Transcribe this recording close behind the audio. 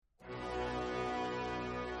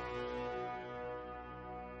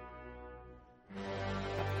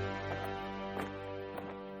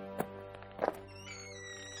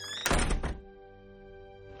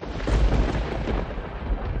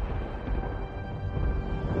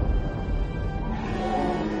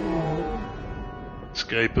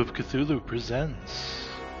Skype of Cthulhu presents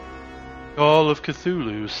Call of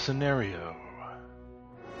Cthulhu Scenario.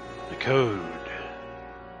 The Code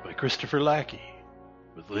by Christopher Lackey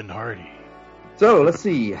with Lynn Hardy. So, let's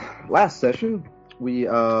see. Last session, we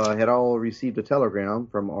had all received a telegram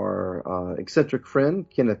from our eccentric friend,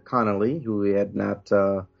 Kenneth Connolly, who we had not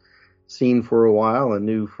seen for a while and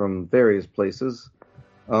knew from various places.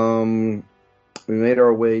 We made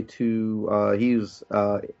our way to, he was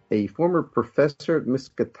a former professor at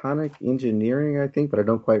Miskatonic Engineering, I think, but I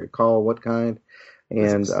don't quite recall what kind.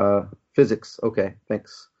 And physics. Okay,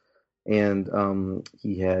 thanks. And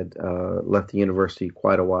he had left the university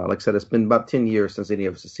quite a while. Like I said, it's been about 10 years since any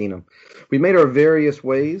of us have seen him. We made our various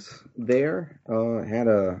ways there, had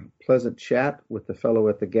a pleasant chat with the fellow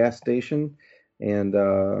at the gas station, and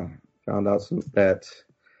found out that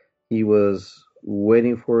he was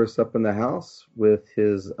waiting for us up in the house with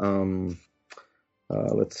his,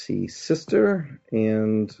 sister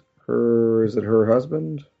and her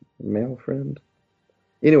husband, male friend?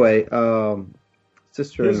 Anyway,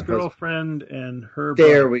 sister his and girlfriend and her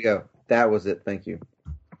there brother. we go. That was it. Thank you.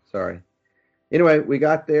 Sorry. Anyway, we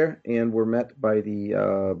got there and were met by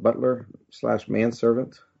the butler /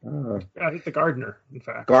 manservant. I think the gardener, in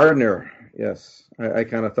fact. Gardener, yes. I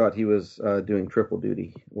kind of thought he was doing triple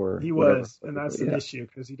duty. He was, and that's an issue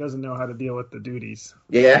because he doesn't know how to deal with the duties.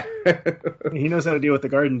 Yeah. He knows how to deal with the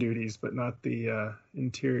garden duties, but not the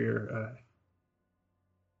interior,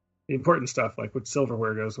 the important stuff, like what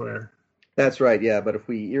silverware goes where. That's right, yeah. But if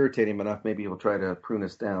we irritate him enough, maybe he'll try to prune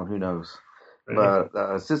us down. Who knows? Right.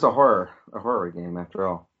 But it's just a horror game after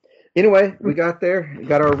all. Anyway, we got there,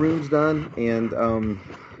 got our rooms done, and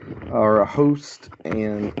our host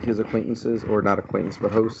and his acquaintances, or not acquaintance,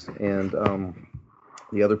 but hosts, and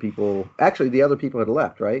the other people had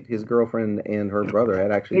left, right? His girlfriend and her brother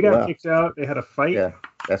had actually left. They got kicked out. They had a fight. Yeah,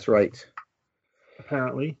 that's right.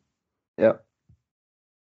 Apparently. Yep.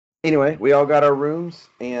 Anyway, we all got our rooms,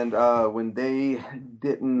 and when they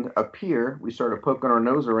didn't appear, we started poking our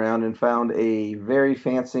nose around and found a very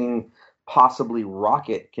fancy, possibly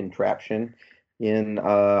rocket contraption in,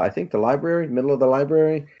 I think, the library, middle of the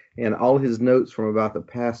library, and all his notes from about the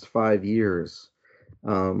past 5 years.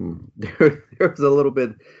 There was a little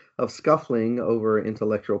bit of scuffling over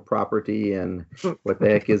intellectual property and what the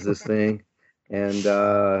heck is this thing. And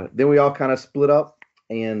then we all kind of split up,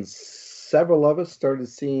 and several of us started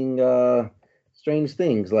seeing strange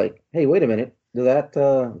things like, hey, wait a minute, did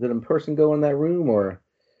a person go in that room? Or,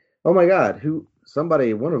 oh my God,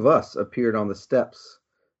 one of us appeared on the steps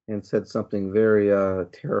and said something very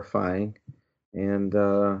terrifying. And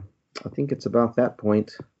I think it's about that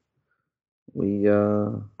point we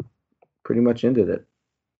pretty much ended it.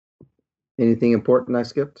 Anything important I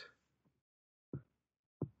skipped?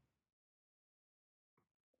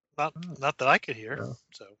 Not that I could hear. No.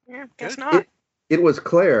 So Yeah, guess good. not. It was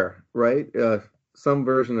Claire, right? Some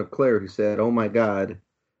version of Claire who said, "Oh my God."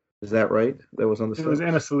 Is that right? That was on the It was steps?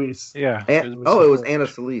 Anna Solis. Yeah. It was Anna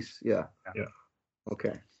Solis. Yeah. Yeah.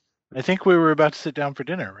 Okay. I think we were about to sit down for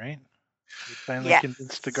dinner, right? We finally Yes.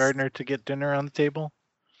 convinced the gardener to get dinner on the table.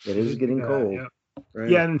 It is getting cold. Yeah. Right?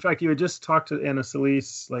 Yeah, and in fact, you had just talked to Anna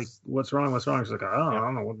Solis, like, what's wrong? She's like, I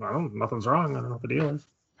don't know, nothing's wrong. I don't know what the deal is.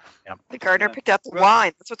 The gardener picked up the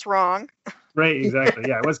wine. That's what's wrong. Right, exactly.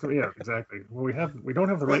 Yeah, exactly. Well, we don't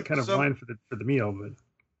have the right kind of wine for the meal, but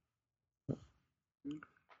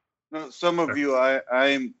No, some of you,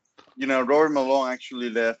 I'm, Rory Malone actually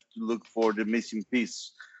left to look for the missing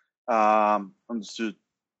piece on the suit.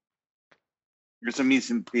 There's a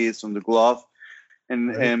missing piece on the glove,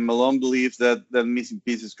 and Malone believes that that missing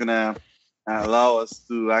piece is gonna allow us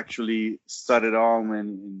to actually start it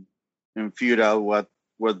on and figure out what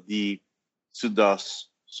the suit does.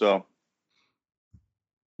 So.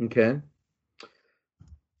 Okay.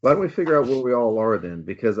 Why don't we figure out where we all are then?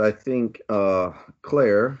 Because I think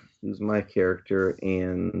Claire, who's my character,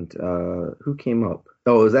 and who came up?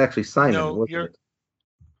 Oh, it was actually Simon. No, wasn't you're. it?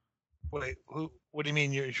 Wait, who? What do you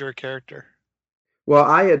mean? You're your character? Well,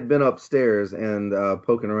 I had been upstairs and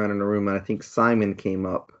poking around in the room, and I think Simon came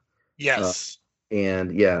up. Yes.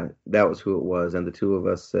 And yeah, that was who it was. And the two of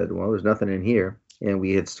us said, well, there's nothing in here. And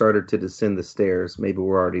we had started to descend the stairs. Maybe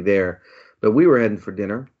we're already there. But we were heading for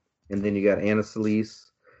dinner. And then you got Anna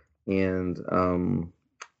Solis and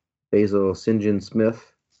Basil St. John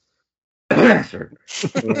Smith. and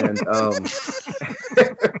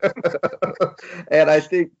and I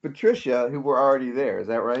think Patricia, who were already there. Is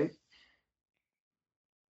that right?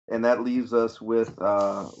 And that leaves us with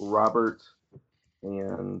Robert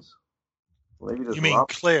and maybe just You mean Robert.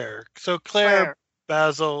 Claire? So Claire,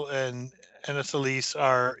 Basil, and Anna Solis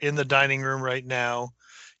are in the dining room right now.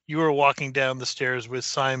 you were walking down the stairs with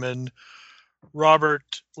Simon.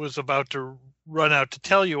 Robert was about to run out to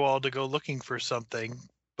tell you all to go looking for something,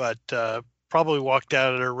 but probably walked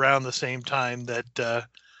out at around the same time that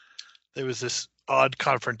there was this odd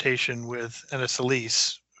confrontation with Ennis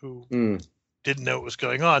Elise, who didn't know what was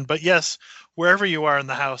going on. But yes, wherever you are in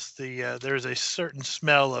the house, there's a certain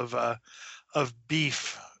smell of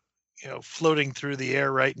beef, floating through the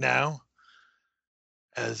air right now,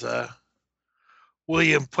 as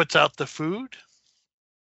William puts out the food,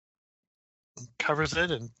 covers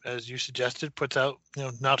it, and as you suggested, puts out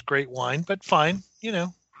not great wine, but fine,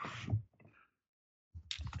 and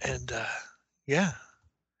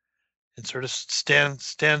and sort of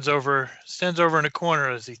stands over in a corner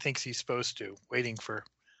as he thinks he's supposed to, waiting for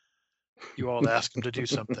you all to ask him to do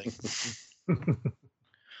something.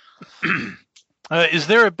 Is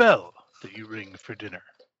there a bell that you ring for dinner?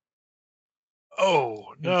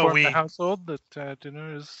 Oh no, Inform the household that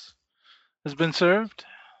dinner has been served.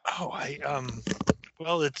 Oh,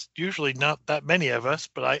 well, it's usually not that many of us,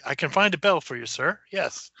 but I can find a bell for you, sir.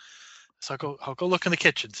 Yes, so I'll go look in the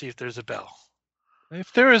kitchen, see if there's a bell.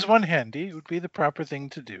 If there is one handy, it would be the proper thing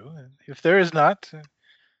to do. And if there is not, I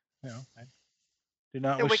do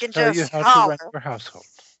not So we wish to can tell you just how holler. to run your household.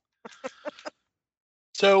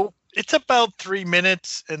 So it's about 3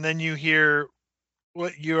 minutes, and then you hear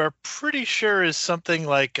what you are pretty sure is something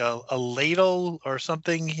like a ladle or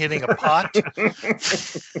something hitting a pot.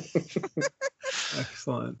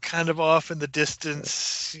 Excellent. Kind of off in the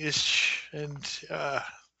distance, and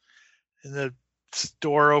the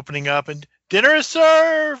door opening up, and dinner is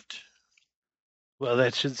served. Well,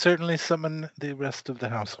 that should certainly summon the rest of the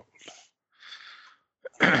household.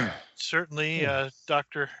 Certainly,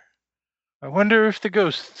 Dr. I wonder if the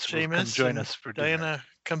ghosts will come Seamus join and us for dinner. Diana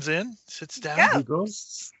comes in, sits down. Yeah. The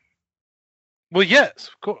ghosts? Well, yes,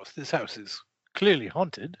 of course. This house is clearly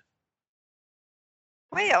haunted.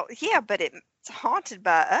 Well, yeah, but it's haunted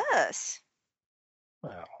by us.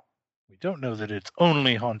 Well, we don't know that it's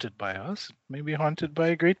only haunted by us. It may be haunted by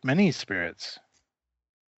a great many spirits.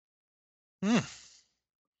 Do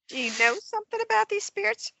you know something about these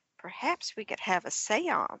spirits? Perhaps we could have a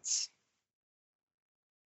seance.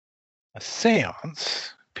 A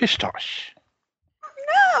seance? Pish-tosh.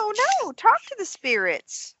 No, talk to the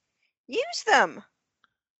spirits. Use them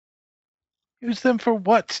Use them for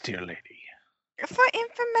what, dear lady? for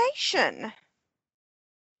information.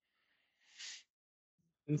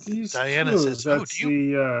 It is Diana true says, "Oh,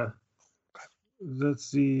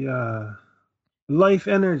 that's the life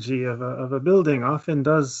energy of a building often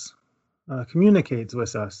does communicates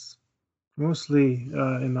with us, mostly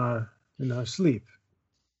in our sleep."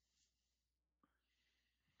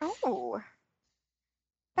 Oh,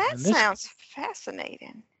 that And this- sounds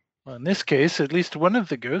fascinating. Well, in this case, at least one of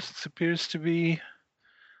the ghosts appears to be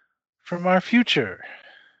from our future,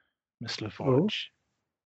 Miss LaForge.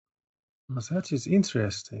 Well, that is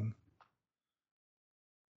interesting.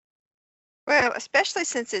 Well, especially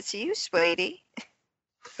since it's you, sweetie.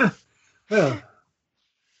 Well,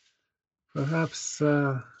 perhaps,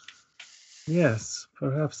 yes,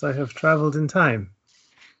 perhaps I have traveled in time.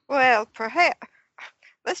 Well, perhaps.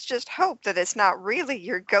 Let's just hope that it's not really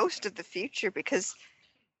your ghost of the future, because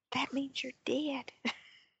that means you're dead.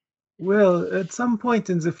 Well, at some point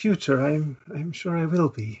in the future, I'm sure I will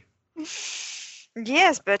be.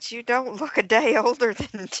 Yes, but you don't look a day older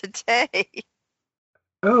than today.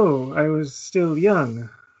 Oh, I was still young.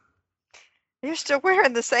 You're still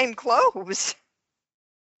wearing the same clothes.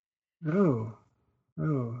 Oh,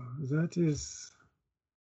 that is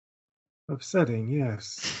upsetting,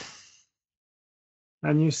 yes.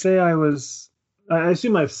 And you say I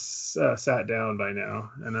assume I've sat down by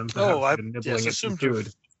now, and I'm perhaps I nibbling just at some assumed you're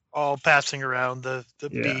food. all passing around the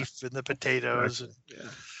Yeah. beef and the potatoes and Yeah.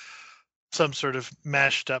 some sort of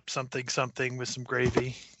mashed up something with some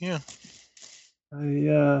gravy. Yeah,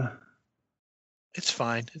 it's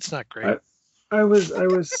fine. It's not great. I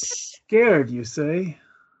was scared, you say?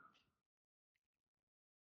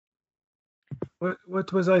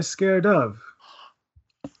 What was I scared of?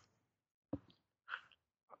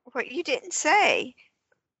 What you didn't say.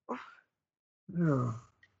 Oh. Well,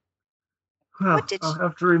 What did I'll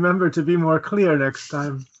have to remember to be more clear next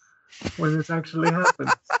time when it actually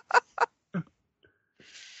happens.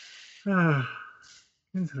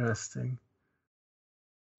 Interesting.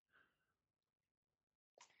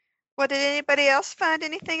 Well, did anybody else find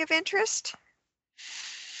anything of interest?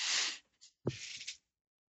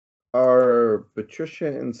 Are Patricia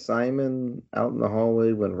and Simon out in the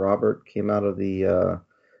hallway when Robert came out of the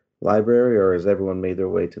library, or has everyone made their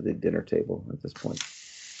way to the dinner table at this point?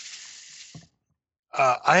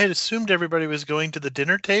 I had assumed everybody was going to the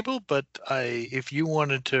dinner table, but if you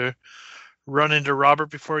wanted to run into Robert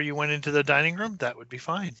before you went into the dining room, that would be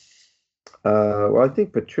fine. Well, I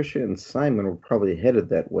think Patricia and Simon were probably headed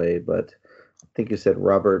that way, but I think you said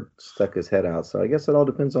Robert stuck his head out. So I guess it all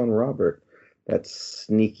depends on Robert. That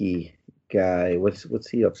sneaky guy. What's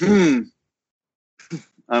he up to?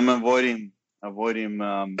 I'm avoiding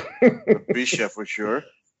Patricia for sure.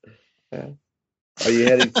 Are you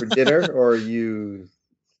heading for dinner, or are you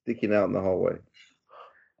sticking out in the hallway?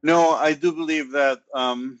 No, I do believe that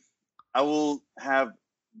I will have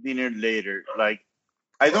dinner later. Like,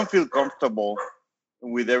 I don't feel comfortable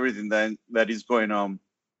with everything that is going on.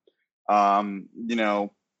 I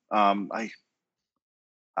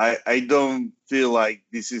don't feel like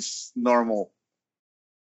this is normal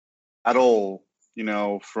at all.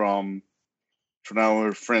 From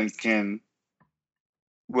our friend Ken.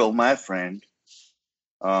 Well, my friend.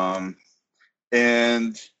 And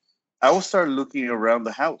I will start looking around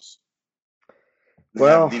the house.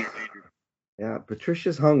 Well, yeah,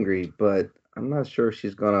 Patricia's hungry, but I'm not sure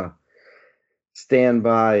she's gonna stand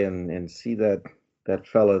by and see that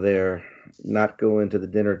fella there not go into the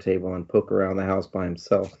dinner table and poke around the house by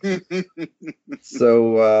himself.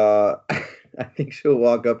 So I think she'll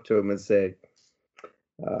walk up to him and say,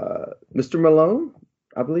 Mr. Malone,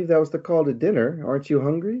 I believe that was the call to dinner. Aren't you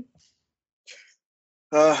hungry?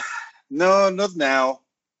 No, not now.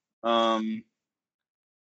 But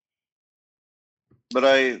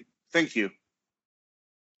I thank you.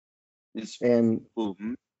 And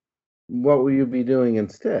what will you be doing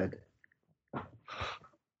instead?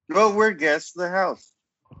 Well, we're guests of the house.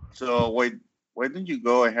 So why don't you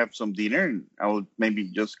go and have some dinner, and I will maybe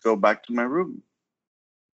just go back to my room.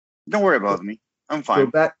 Don't worry about me. I'm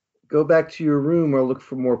fine. Go back to your room, or look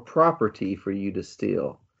for more property for you to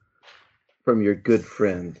steal from your good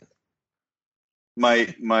friend.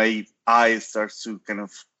 My eye starts to kind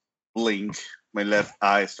of blink. My left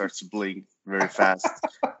eye starts to blink very fast.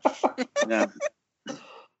 Yeah.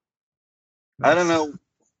 I don't know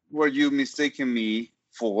what you mistaken me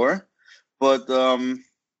for, but I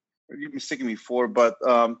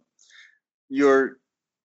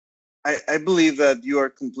believe that you are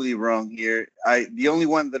completely wrong here. The only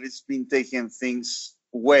one that has been taking things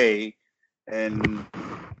away, and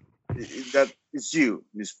that is you,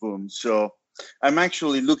 Miss Boom. So I'm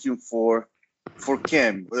actually looking for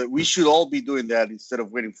Ken. We should all be doing that instead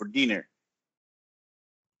of waiting for dinner.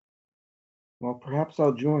 Well, perhaps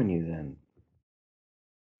I'll join you then.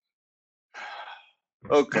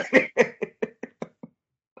 Okay.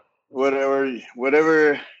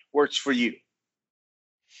 Whatever works for you.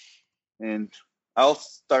 And I'll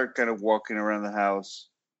start kind of walking around the house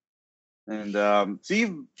and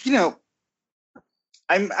see,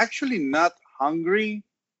 I'm actually not hungry,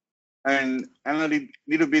 and I'm a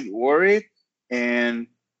little bit worried and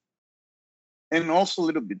also a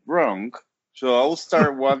little bit drunk. So I'll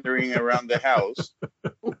start wandering around the house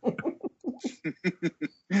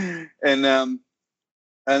and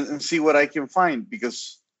see what I can find,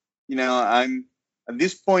 because I'm at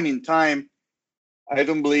this point in time, I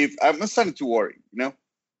don't believe I'm starting to worry.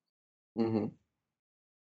 Mm-hmm.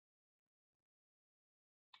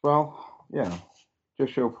 Well, yeah,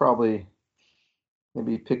 Joshua will probably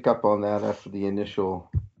maybe pick up on that after the initial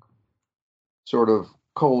sort of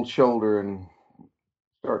cold shoulder and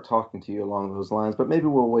start talking to you along those lines. But maybe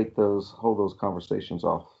we'll hold those conversations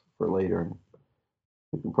off for later, and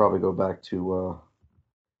we can probably go back to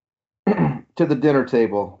to the dinner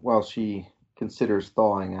table while she considers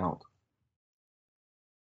thawing out.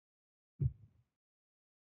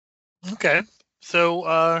 Okay.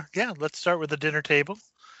 So, yeah, let's start with the dinner table.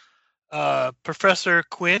 Professor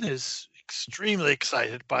Quinn is extremely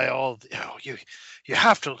excited by all. You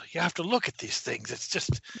have to look at these things. It's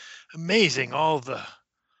just amazing, all the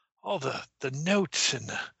notes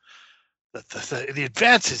and the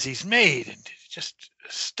advances he's made, and just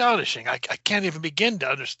astonishing. I can't even begin to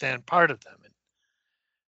understand part of them.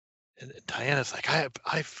 And Diana's like,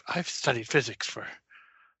 I've studied physics for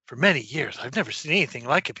many years. I've never seen anything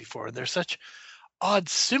like it before, and there's such odd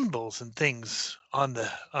symbols and things on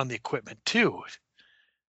the equipment too.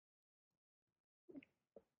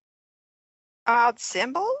 Odd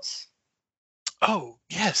symbols? Oh,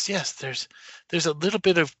 yes. There's a little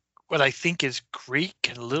bit of what I think is Greek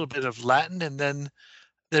and a little bit of Latin, and then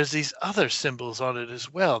there's these other symbols on it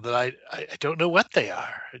as well that I don't know what they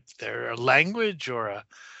are. They're a language or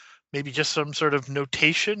maybe just some sort of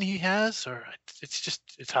notation he has, or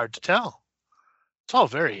it's hard to tell. It's all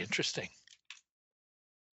very interesting.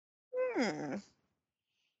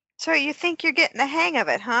 So you think you're getting the hang of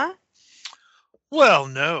it, huh? Well,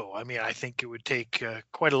 no. I mean, I think it would take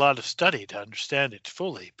quite a lot of study to understand it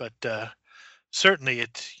fully, but certainly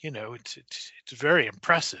it's very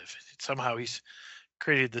impressive. Somehow he's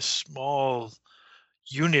created this small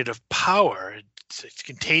unit of power. It's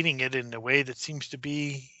containing it in a way that seems to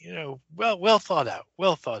be, well thought out,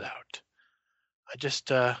 well thought out. I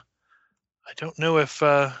just I don't know if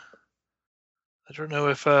Mr.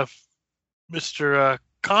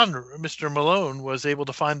 Malone was able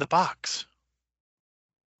to find the box.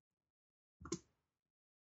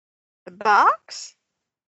 The box?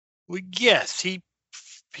 Well, yes, he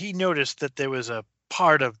noticed that there was a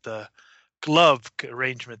part of the glove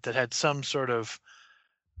arrangement that had some sort of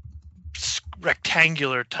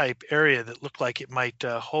rectangular type area that looked like it might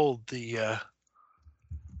hold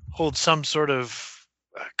some sort of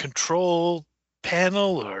control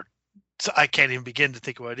panel, or I can't even begin to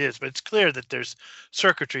think of what it is, but it's clear that there's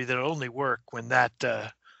circuitry that only work when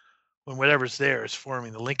when whatever's there is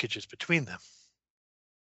forming the linkages between them.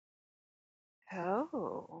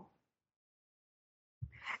 Oh.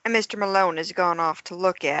 And Mr. Malone has gone off to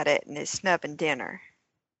look at it and is snubbing dinner.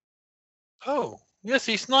 Oh, yes,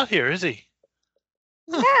 he's not here, is he?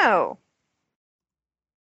 No.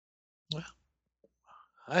 Well,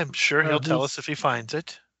 I'm sure he'll tell us if he finds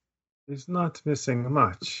it. He's not missing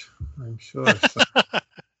much. I'm sure some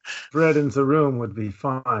bread in the room would be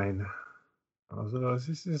fine. Although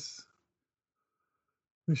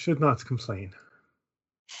we should not complain.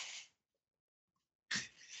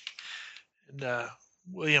 And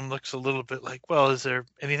William looks a little bit like, well, is there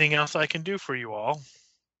anything else I can do for you all?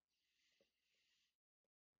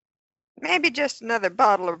 Maybe just another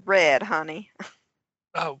bottle of red, honey.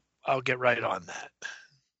 Oh, I'll get right on that.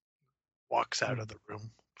 Walks out of the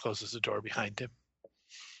room, closes the door behind him.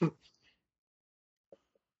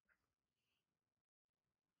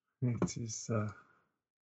 It is a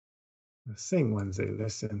thing when they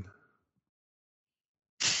listen.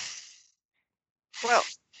 Well,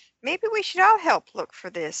 maybe we should all help look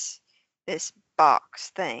for this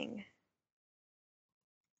box thing.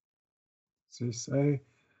 This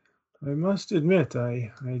I must admit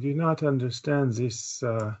I do not understand this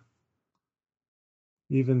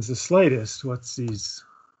even the slightest what these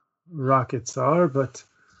rockets are, but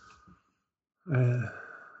there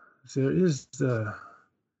is a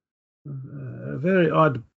very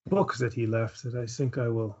odd book that he left that I think I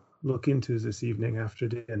will look into this evening after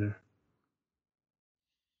dinner.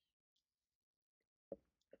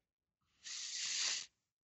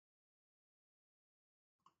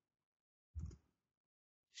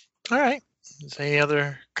 All right. Is there any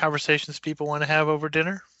other conversations people want to have over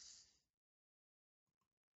dinner?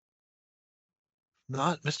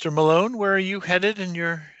 Not. Mr. Malone, where are you headed in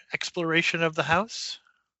your exploration of the house?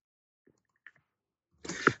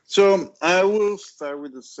 So I will start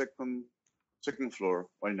with the second floor.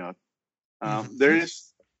 Why not? There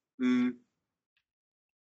is. We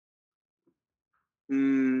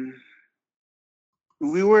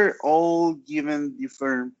were all given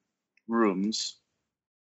different rooms.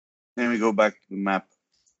 Then we go back to the map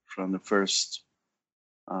from the first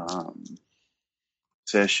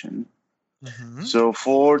session. Mm-hmm. So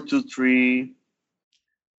 4, 2, 3,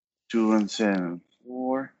 2 and 7.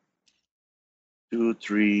 4, 2,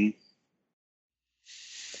 3.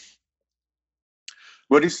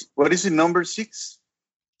 What is in number 6?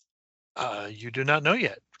 You do not know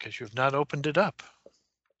yet because you have not opened it up.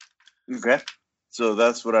 Okay. So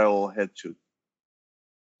that's what I will head to.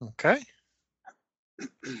 Okay.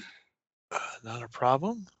 Not a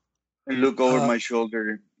problem. And look over my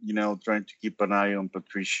shoulder, trying to keep an eye on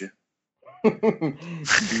Patricia.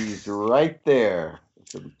 She's right there.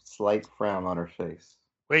 It's a slight frown on her face.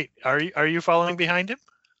 Wait, are you following behind him?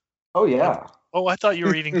 Oh yeah. Oh, I thought you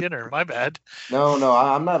were eating dinner. My bad. No,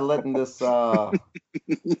 I'm not letting this. Well,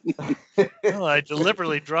 I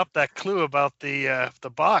deliberately dropped that clue about the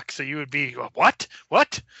box, so you would be what?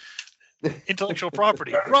 Intellectual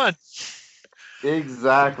property. Run.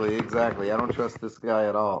 Exactly. I don't trust this guy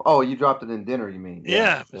at all. Oh, you dropped it in dinner, you mean?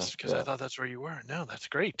 Yeah, because I thought that's where you were. No, that's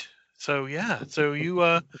great. So yeah, so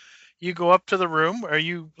you go up to the room. Are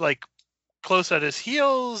you like close at his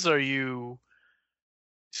heels? Are you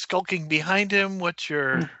skulking behind him? What's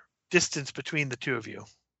your distance between the two of you?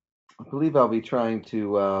 I believe I'll be trying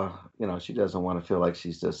to, she doesn't want to feel like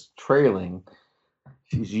she's just trailing.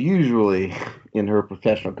 She's usually, in her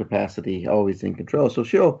professional capacity, always in control. So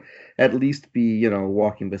she'll at least be,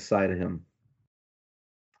 walking beside him,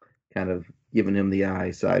 kind of giving him the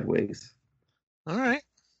eye sideways. All right.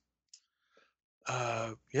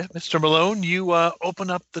 Yeah, Mr. Malone, you open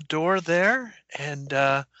up the door there, and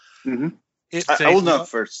I will knock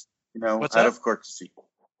first, out of courtesy.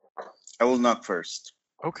 I will knock first.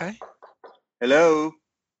 Okay. Hello.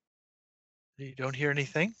 You don't hear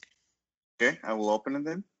anything? Okay, I will open it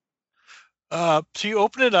then. So you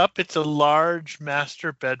open it up. It's a large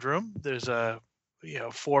master bedroom. There's a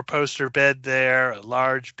 4-poster bed there, a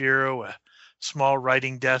large bureau, a small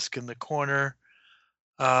writing desk in the corner.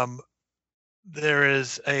 There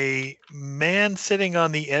is a man sitting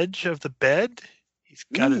on the edge of the bed. He's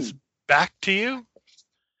got his back to you.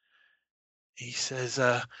 He says,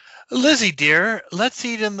 Lizzie, dear, let's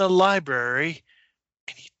eat in the library.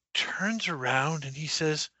 And he turns around and he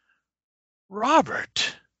says,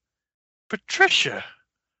 Robert, Patricia,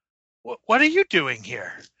 what are you doing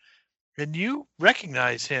here? And you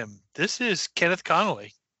recognize him. This is Kenneth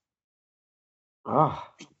Connolly. Ah,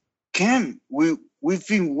 Ken, we've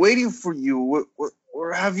been waiting for you.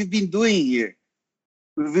 What have you been doing here?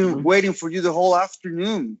 We've been waiting for you the whole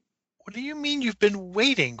afternoon. What do you mean you've been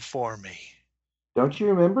waiting for me? don't you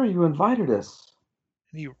remember? You invited us.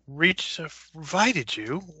 And he invited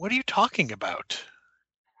you? What are you talking about?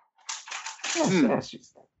 Yes.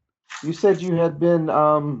 You said you had been,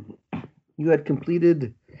 you had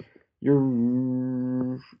completed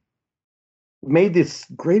made this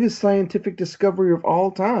greatest scientific discovery of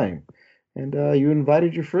all time. And you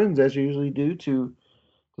invited your friends, as you usually do, to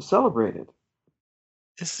celebrate it.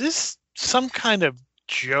 Is this some kind of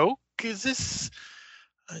joke? Is this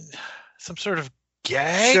some sort of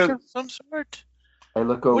gag of some sort? I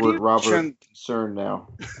look over at Robert, concerned now.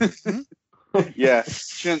 Yeah.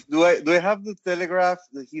 Do I have the telegraph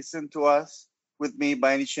that he sent to us with me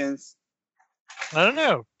by any chance? I don't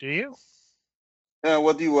know. Do you?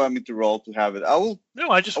 What do you want me to roll to have it? No,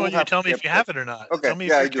 I just want you to tell me if you have it or not. Okay. Tell me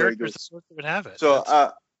yeah, if your character's the sort that would have it. So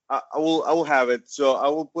I will have it. So I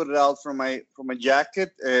will put it out from my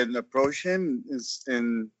jacket and approach him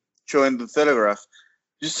and show him the telegraph.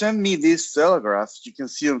 Just send me these telegraphs. You can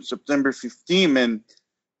see on September 15, and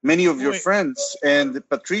many of your friends and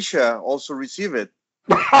Patricia also receive it.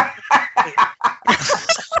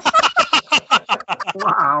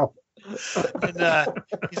 Wow. And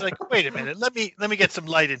he's like, wait a minute, let me get some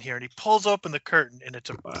light in here. And he pulls open the curtain, and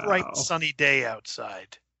it's a bright, sunny day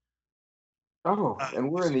outside. Oh,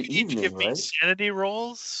 and we're in the evening, give me right? sanity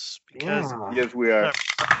rolls because yes, we are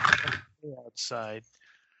outside. Mm-hmm.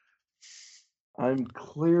 I'm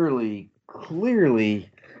clearly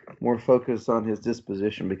more focused on his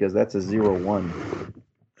disposition because that's a 0-1.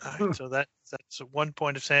 All right, so that's a 1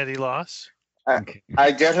 point of sanity loss.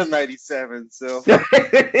 I get a 97, so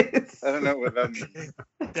I don't know what that means.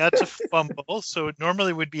 That's a fumble, so it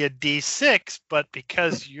normally would be a D6, but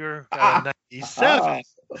because you're a 97.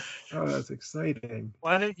 Oh, that's exciting.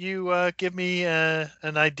 Why don't you give me an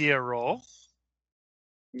idea roll?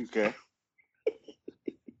 Okay.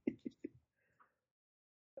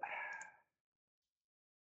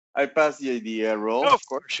 I pass the idea roll. Oh, of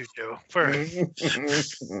course you do.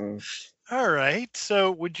 All right.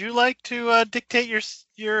 So, would you like to dictate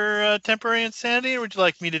your temporary insanity, or would you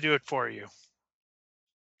like me to do it for you?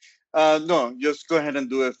 No, just go ahead and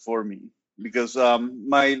do it for me because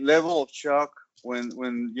my level of shock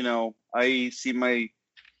when I see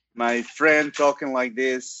my friend talking like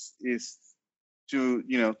this is too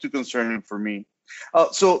concerning for me.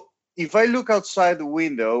 So if I look outside the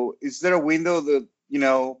window, is there a window that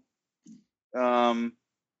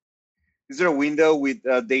is there a window with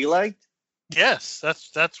daylight? Yes,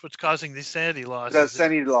 that's what's causing the sanity loss. That's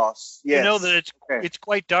sanity loss. Yes. You know that it's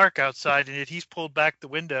quite dark outside, and he's pulled back the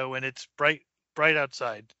window, and it's bright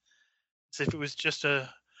outside, as if it was just a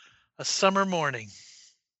summer morning.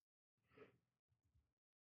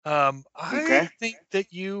 I think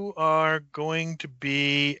that you are going to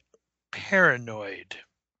be paranoid.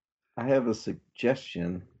 I have a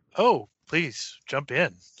suggestion. Oh, please jump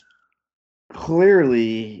in.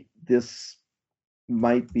 Clearly, this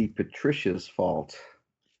might be Patricia's fault.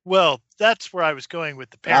 Well, that's where I was going with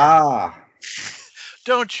the paranoid.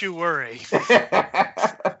 Don't you worry.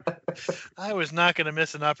 I was not going to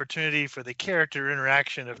miss an opportunity for the character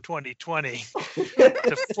interaction of 2020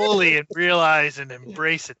 to fully realize and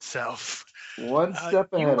embrace itself. One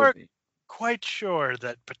step ahead of me. Quite sure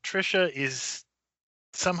that Patricia is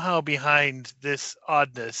somehow behind this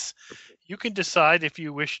oddness. You can decide if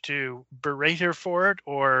you wish to berate her for it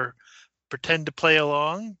or pretend to play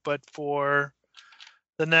along, but for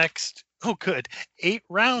the next 8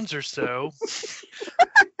 rounds or so,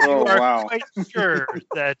 you are quite sure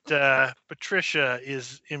that Patricia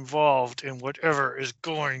is involved in whatever is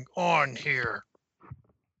going on here.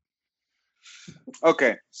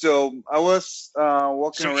 Okay, so I was walking around the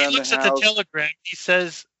house. So he looks at the telegram. He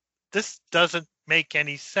says, "This doesn't make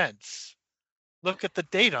any sense. Look at the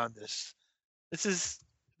date on this. This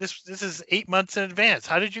This is 8 months in advance.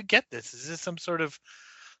 How did you get this? Is this some sort of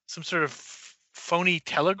phony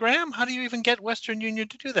telegram? How do you even get Western Union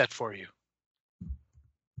to do that for you?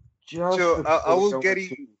 Just So I will before get we-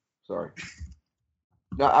 in. Sorry.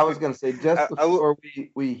 No, I was going to say just I will- before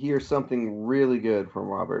we hear something really good from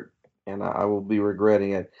Robert, and I will be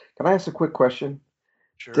regretting it. Can I ask a quick question?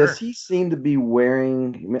 Sure. Does he seem to be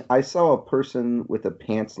wearing? I saw a person with a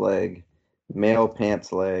pants leg, male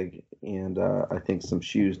pants leg, and I think some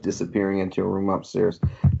shoes disappearing into a room upstairs.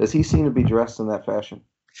 Does he seem to be dressed in that fashion?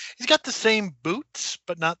 He's got the same boots,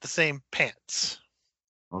 but not the same pants.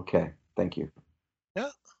 Okay, thank you. Yeah.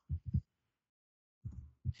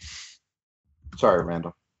 Sorry,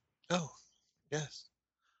 Randall. Oh, yes.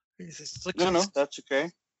 It's like No, that's okay.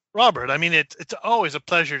 Robert, I mean, it's always a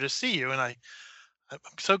pleasure to see you, and I'm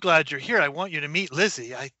so glad you're here. I want you to meet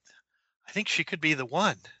Lizzie. I think she could be the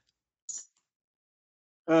one.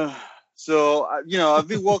 So I've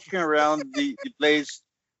been walking around the place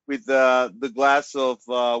with the glass of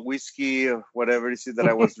whiskey or whatever it is that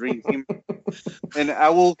I was drinking, and I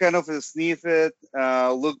will kind of sniff it,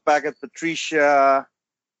 look back at Patricia,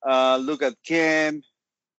 look at Kim,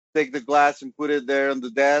 take the glass and put it there on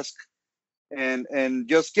the desk, and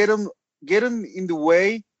just get him in the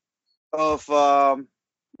way of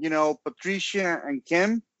Patricia and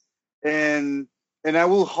Kim, and I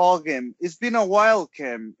will hug him. It's been a while,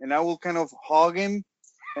 Kim, and I will kind of hug him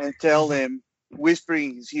and tell him,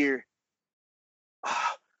 whispering in his ear,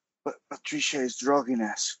 but Patricia is drugging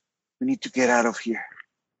us. We need to get out of here.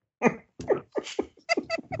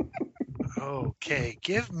 Okay,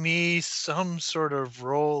 give me some sort of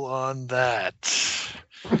roll on that.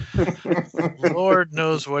 Lord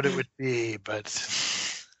knows what it would be, but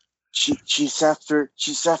She's after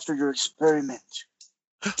your experiment.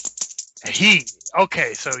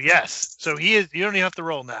 Okay, so yes. So he is. You don't even have to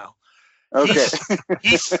roll now. Okay.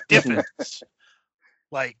 He stiffens.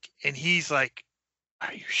 And he's like,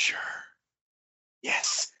 "Are you sure?"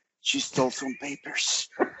 Yes. She stole some papers.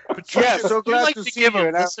 Patricia, Yeah, so would you glad like to to see give you, a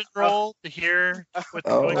and I- listen roll to hear what's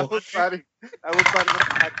Oh. going I on? was fighting.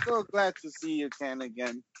 I'm so glad to see you, Ken,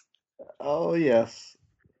 again. Oh yes.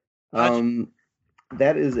 How'd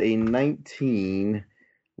That is a 19,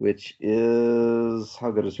 which is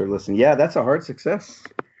how good is her listen? Yeah, that's a hard success.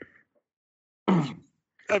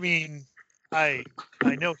 I mean, I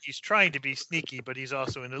know he's trying to be sneaky, but he's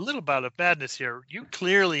also in a little bout of madness here. You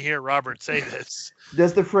clearly hear Robert say this.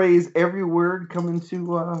 Does the phrase "every word" come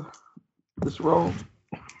into this role?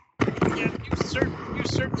 Yeah, you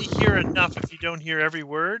certainly hear enough if you don't hear every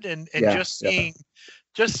word, and Yeah, just seeing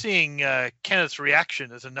Kenneth's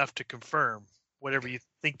reaction is enough to confirm whatever you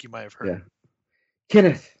think you might have heard. Yeah.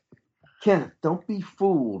 Kenneth, don't be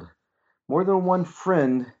fooled. More than one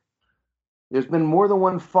friend. There's been more than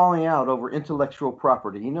one falling out over intellectual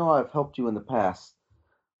property. You know I've helped you in the past.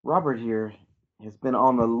 Robert here has been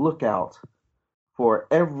on the lookout for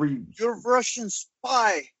every... You're Russian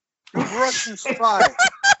spy. You're Russian spy.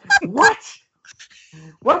 What?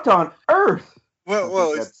 What on earth?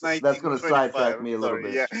 Well, that's it's that's going to 1925. sidetrack me a little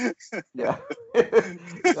Sorry, bit. Yeah.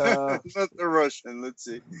 Yeah. Not the Russian. Let's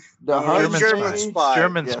see. The German German spy.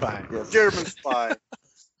 German Yes, spy. yes. German spy.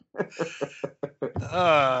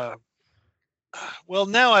 Well,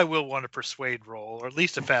 now I will want a persuade roll, or at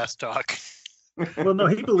least a fast talk. Well, no,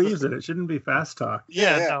 he believes it. It shouldn't be fast talk.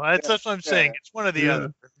 That's what I'm saying. yeah. It's one or the Yeah.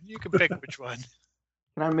 other. You can pick which one.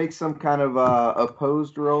 Can I make some kind of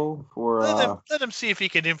opposed roll for... Let him see if he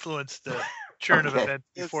can influence the churn of Okay. events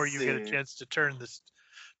before Let's you get a see. chance to turn this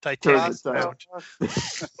Turn Titanic the tide. around.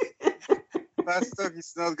 Fast talk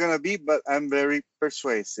is not gonna be, but I'm very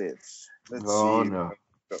persuasive. Let's Oh, see. no.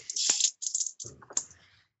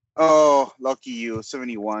 Oh, lucky you.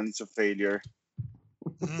 71. It's a failure.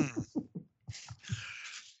 Mm.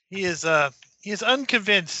 He is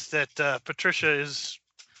unconvinced that Patricia is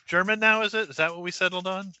German now. Is it? Is that what we settled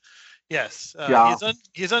on? Yes. Yeah.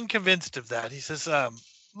 He's unconvinced of that. He says,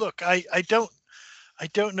 "Look, I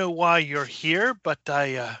don't know why you're here, but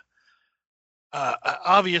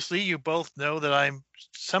obviously you both know that I'm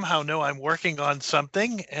working on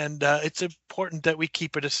something, and it's important that we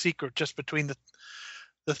keep it a secret just between the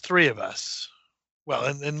three of us. Well,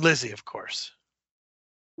 and Lizzie, of course."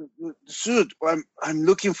 Shoot, I'm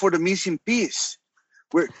looking for the missing piece.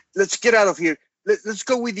 Let's get out of here. Let's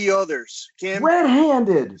go with the others. Kim,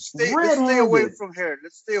 Red-handed. let's stay away from her.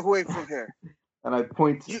 Let's stay away from her. And I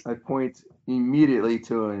point immediately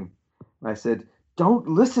to him. And I said, "Don't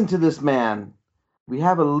listen to this man. We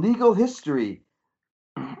have a legal history.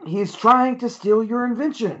 He's trying to steal your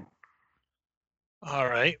invention." All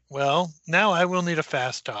right. Well, now I will need a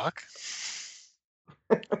fast talk.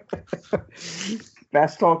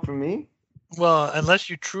 Fast talk from me? Well, unless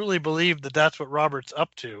you truly believe that that's what Robert's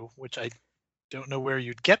up to, which I don't know where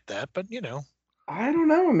you'd get that, but I don't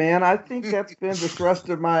know, man. I think that's been the thrust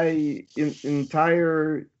of my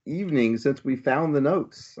entire evening since we found the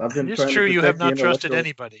notes. I've been It is trying to true you have protect the not trusted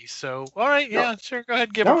intellectual. anybody. So, all right, No, yeah, sure, go ahead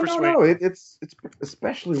and give no, a no, persuade. no. It's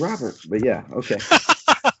especially Robert. But yeah, okay.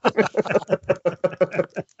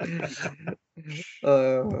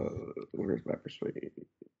 Where's my persuade?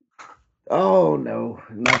 Oh no,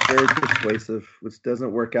 not very persuasive, which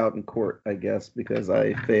doesn't work out in court, I guess, because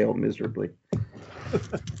I fail miserably.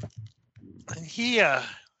 And he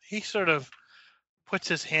sort of puts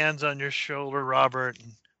his hands on your shoulder, Robert,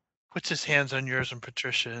 and puts his hands on yours and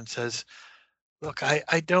Patricia, and says, "Look,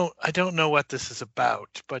 I don't know what this is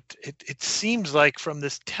about, but it seems like from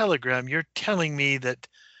this telegram you're telling me that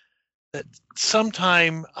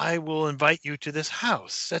sometime I will invite you to this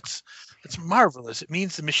house. That's marvelous. It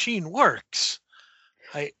means the machine works.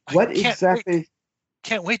 I What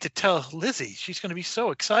can't wait to tell Lizzie. She's going to be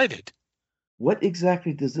so excited." What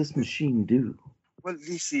exactly does this machine do? Well,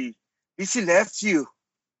 Lizzie left you.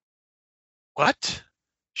 What?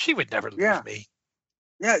 She would never leave me.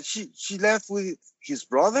 Yeah, she left with his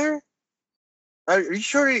brother. Are you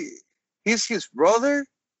sure he's his brother?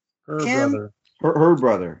 Her Kim? brother. Her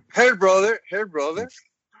brother. Her brother.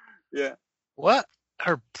 Yeah. What?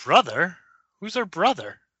 Her brother? Who's her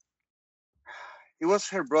brother? He was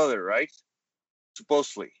her brother, right?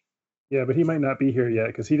 Supposedly. Yeah, but he might not be here yet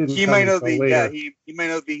because he didn't. He come might not until be. later. Yeah, he might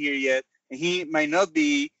not be here yet, and he might not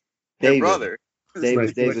be her David. brother.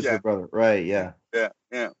 Right. David's Yeah. her brother. Right, yeah. Yeah.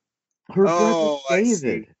 Her Oh, brother I David.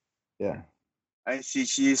 see. Yeah. I see.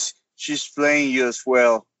 She's playing you as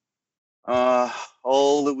well.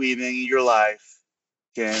 All the women in your life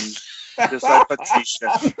can, just like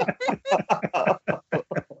Patricia.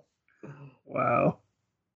 Wow.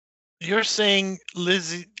 You're saying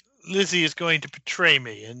Lizzie is going to betray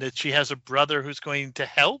me, and that she has a brother who's going to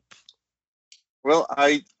help? Well,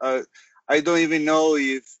 I don't even know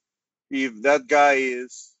if that guy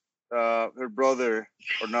is her brother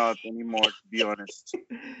or not anymore, to be honest.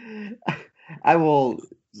 I will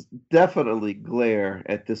definitely glare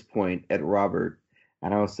at this point at Robert,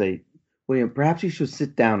 and I will say, William, perhaps you should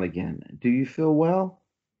sit down again. Do you feel well?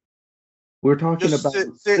 We're talking Just about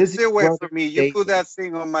stay Lizzie's away brother, from me. You David. put that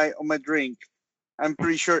thing on my drink. I'm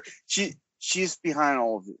pretty sure she's behind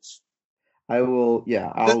all of this. I will.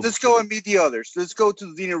 Yeah, I'll. Let's go and meet the others. Let's go to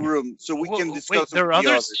the dinner room so we can Wait, discuss there are with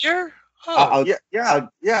the others here? Oh,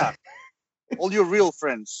 Yeah. All your real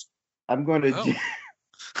friends. I'm going to. Oh.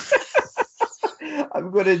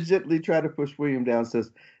 I'm going to gently try to push William down.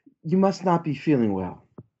 Says, "You must not be feeling well."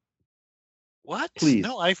 what? Please.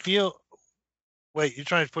 No, I feel. Wait, you're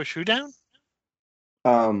trying to push who down?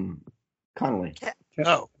 Connolly.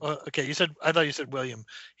 Oh, okay. I thought you said William.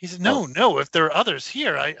 He said, no. If there are others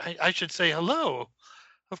here, I should say hello.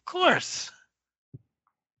 Of course.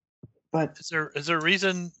 But Is there a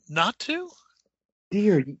reason not to?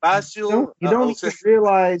 dear, you Basil,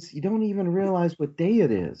 don't even realize what day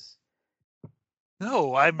it is.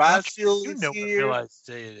 No, I'm Basil not sure you is know here. what realize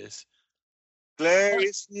day it is. Claire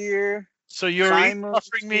is here. So you're Simon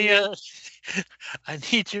offering is me here. I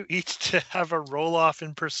need you each to have a roll off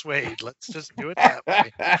and persuade. Let's just do it that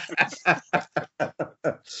way.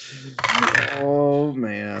 Oh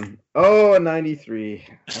man. Oh, a 93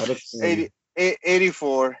 out of 10.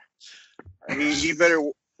 84. He better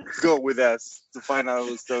go with us to find out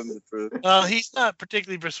who's telling the truth. Well, he's not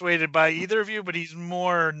particularly persuaded by either of you, but he's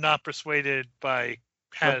more not persuaded by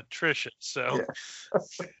Patricia. So,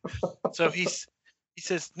 so he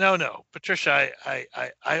says, no, Patricia,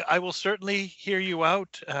 I will certainly hear you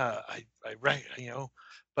out. But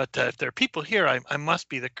if there are people here, I must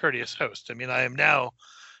be the courteous host. I mean, I am now,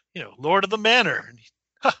 Lord of the Manor.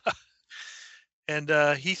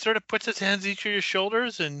 And he sort of puts his hands each of your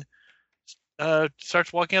shoulders and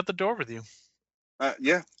starts walking out the door with you.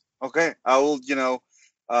 Yeah. Okay. I will,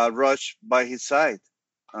 rush by his side.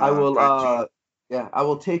 I will I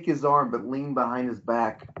will take his arm but lean behind his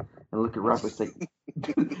back and look at Robert and say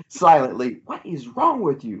silently, "What is wrong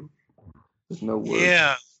with you?" There's no words.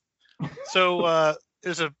 Yeah. So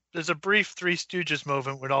there's a brief Three Stooges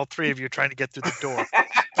moment when all three of you are trying to get through the door.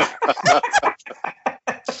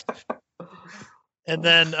 And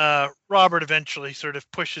then Robert eventually sort of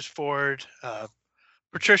pushes forward.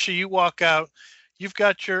 Patricia, you walk out. You've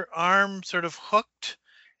got your arm sort of hooked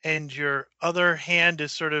and your other hand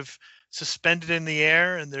is sort of suspended in the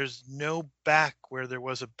air, and there's no back where there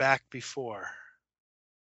was a back before.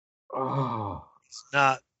 Oh.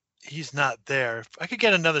 He's not there. If I could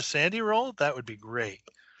get another Sandy roll, that would be great.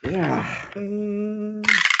 Yeah.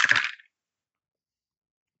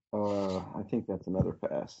 I think that's another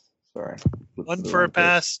pass. Sorry. Flipped to 1 the for a wrong page.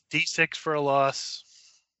 pass, D6 for a loss.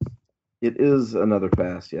 It is another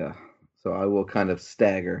pass, yeah. So I will kind of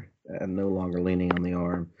stagger and no longer leaning on the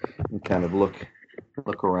arm and kind of look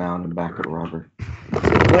around and back at Robert. So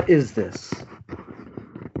what is this?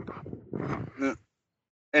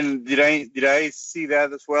 And did I see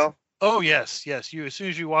that as well? Oh yes, yes. You as soon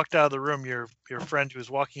as you walked out of the room, your friend who was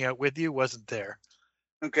walking out with you wasn't there.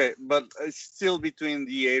 Okay, but it's still between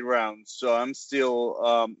the 8 rounds, so I'm still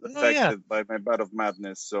affected yeah. by my bout of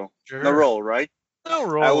madness. So Sure. no roll, right? No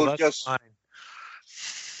roll. I will that's just. fine.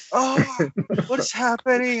 Oh, what is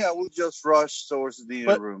happening? I will just rush towards the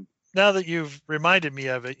But- room. Now that you've reminded me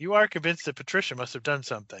of it, you are convinced that Patricia must have done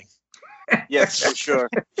something. Yes, for sure.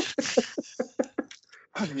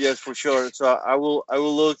 Yes, for sure. So I will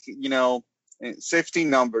look. Safety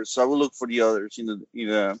numbers. So I will look for the others in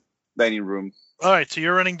the dining room. All right, so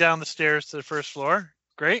you're running down the stairs to the first floor.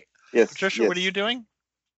 Great. Yes. Patricia, yes. what are you doing?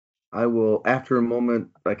 I will, after a moment,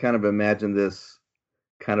 I kind of imagine this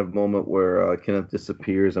kind of moment where Kenneth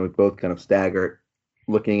disappears and we both kind of stagger,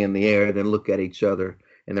 looking in the air, then look at each other,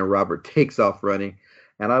 and then Robert takes off running.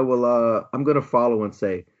 And I'm going to follow and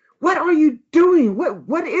say, "What are you doing?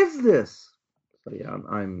 What is this?" So yeah,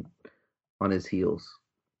 I'm on his heels.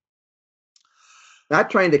 Not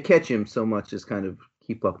trying to catch him so much as kind of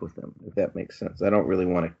keep up with him, if that makes sense. I don't really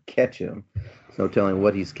want to catch him. There's no telling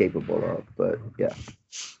what he's capable of, but yeah.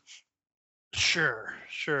 Sure.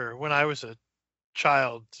 When I was a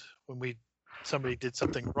child, when somebody did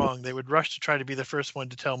something wrong, they would rush to try to be the first one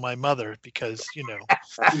to tell my mother because, she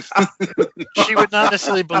would not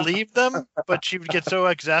necessarily believe them, but she would get so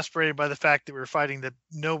exasperated by the fact that we were fighting that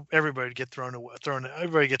everybody would get thrown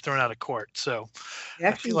out of court. So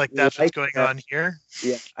I feel like that's what's going on here.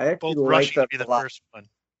 Yeah, I actually Both like rushing that to be a the lot. first one.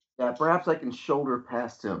 Yeah, perhaps I can shoulder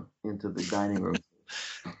past him into the dining room.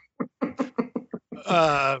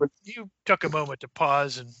 You took a moment to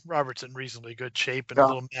pause, and Robert's in reasonably good shape and a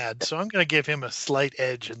little mad, so I'm going to give him a slight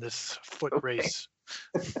edge in this foot race.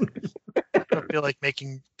 I don't feel like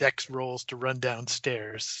making dex rolls to run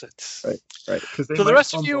downstairs. Right. So the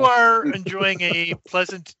rest of you are enjoying a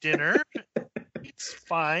pleasant dinner. It's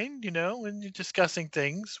fine, when you're discussing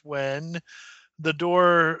things, when the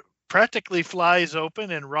door practically flies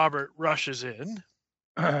open and Robert rushes in.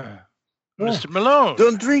 Mr. Malone.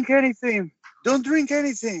 Don't drink anything.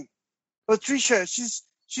 Patricia, she's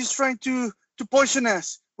trying to poison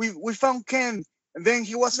us. We found Ken, and then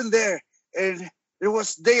he wasn't there, and it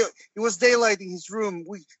was daylight in his room.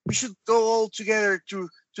 We should go all together to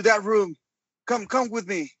that room. Come with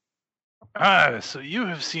me. So you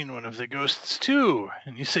have seen one of the ghosts too,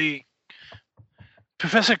 and you say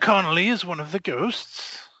Professor Connolly is one of the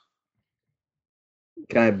ghosts?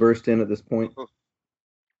 Can I burst in at this point?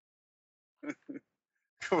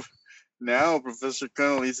 Now Professor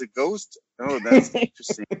Connolly is a ghost? Oh, that's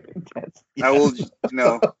interesting. I will,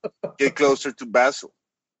 get closer to Basil.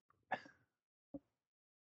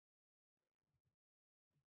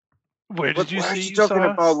 Where did you what see are you you talking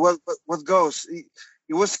saw? about? What ghost?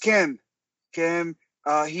 It was Ken. Ken,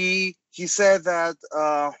 he said that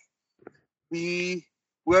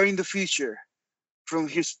we're in the future from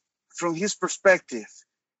his perspective.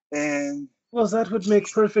 And Well, that would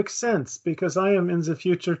make perfect sense because I am in the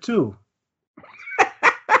future too.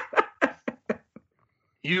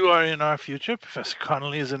 You are in our future. Professor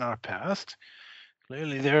Connolly is in our past.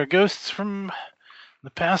 Clearly, there are ghosts from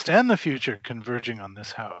the past and the future converging on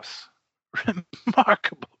this house.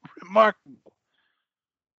 Remarkable.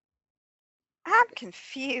 I'm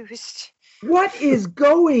confused. What is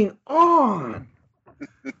going on?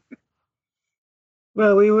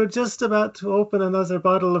 Well, we were just about to open another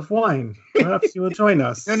bottle of wine. Perhaps you will join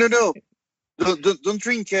us. No. Don't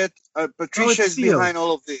drink it. Patricia is sealed. behind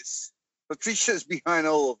all of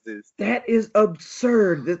this. That is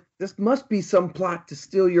absurd. This must be some plot to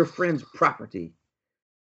steal your friend's property.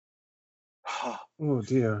 Oh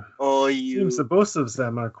dear. Oh, Seems the both of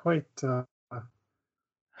them are quite upset.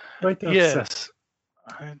 Yes.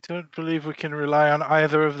 I don't believe we can rely on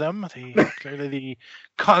either of them. Clearly, the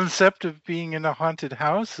concept of being in a haunted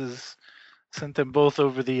house has sent them both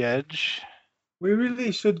over the edge. We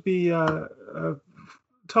really should be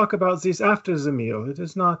talk about this after the meal. It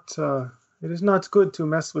is not good to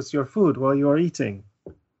mess with your food while you are eating.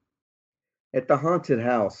 At the haunted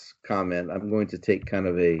house comment, I'm going to take kind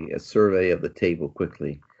of a survey of the table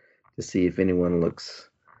quickly to see if anyone looks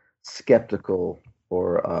skeptical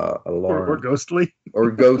or alarmed. Or ghostly.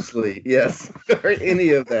 Or ghostly, yes. Or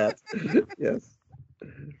any of that. Yes.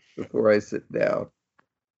 Before I sit down.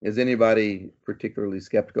 Is anybody particularly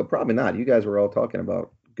skeptical? Probably not. You guys were all talking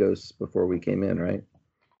about ghosts before we came in, right?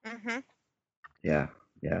 Mm-hmm. Yeah.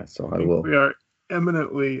 So I I think will. we are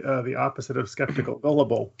eminently the opposite of skeptical,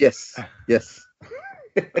 gullible. Yes.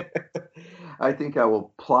 I think I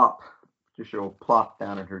will plop. Patricia will plop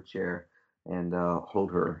down in her chair and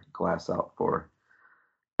hold her glass out for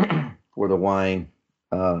for the wine.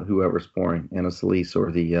 Whoever's pouring, Anna Solis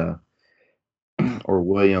or the or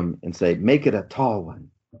William, and say, "Make it a tall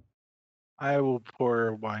one." I will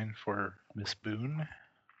pour wine for Miss Boone.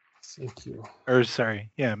 Thank you. Or sorry,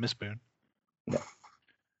 yeah, Miss Boone. Yeah.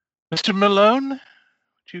 Mr. Malone, would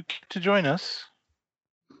you care to join us?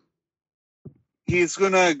 He's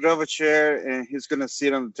gonna grab a chair and he's gonna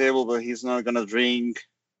sit on the table, but he's not gonna drink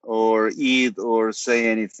or eat or say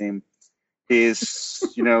anything. He's,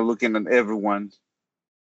 looking at everyone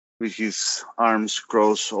with his arms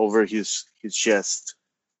crossed over his chest.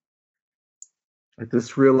 I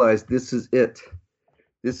just realized this is it.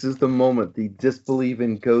 This is the moment, the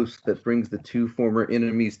disbelieving ghost that brings the two former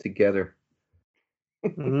enemies together.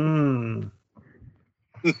 Mm.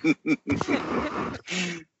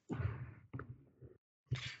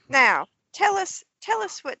 Now, tell us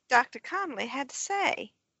what Dr. Connolly had to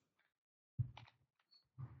say.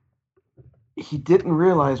 He didn't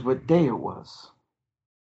realize what day it was.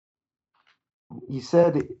 He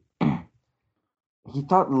said he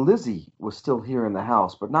thought Lizzie was still here in the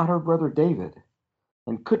house, but not her brother David,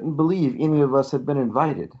 and couldn't believe any of us had been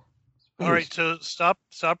invited. All right, so stop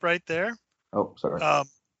right there. Oh, sorry.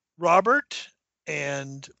 Robert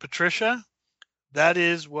and Patricia, that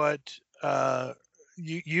is what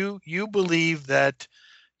you believe that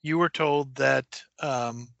you were told that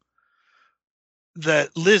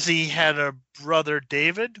that Lizzie had a brother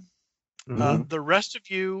David. Mhm. The rest of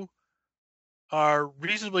you are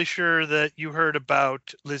reasonably sure that you heard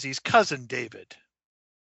about Lizzie's cousin David.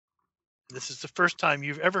 This is the first time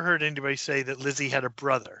you've ever heard anybody say that Lizzie had a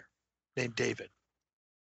brother named David.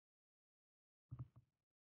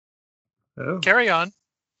 Oh. Carry on.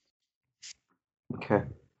 Okay.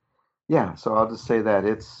 Yeah, so I'll just say that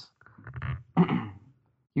it's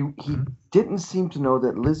he didn't seem to know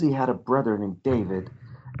that Lizzie had a brother named David,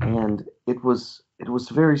 and it was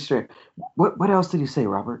very strange. What else did he say,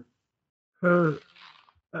 Robert?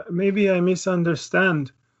 Maybe I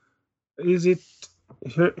misunderstand. Is it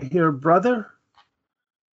her brother?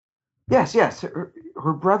 Yes.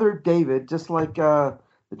 Her brother David, just like the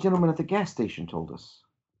gentleman at the gas station told us.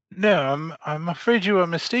 No, I'm afraid you are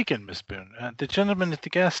mistaken, Miss Boone. The gentleman at the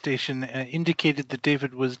gas station indicated that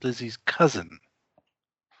David was Lizzie's cousin.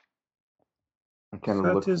 I kind of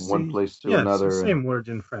That look from is one the place to yes, another. the same word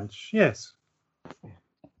in French. Yes,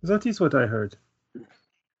 that is what I heard.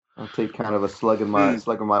 I'll take kind of a slug of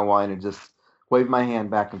my wine and just wave my hand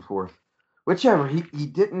back and forth. Whichever. He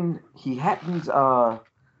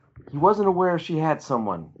wasn't aware she had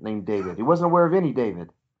someone named David. He wasn't aware of any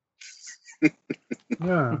David.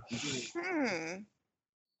 Yeah.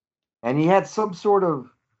 And he had some sort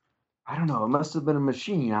of, I don't know, it must have been a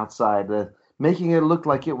machine outside, making it look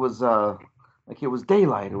like it was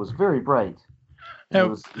daylight. It was very bright. It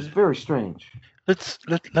was very strange.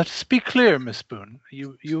 Let's be clear, Miss Boone.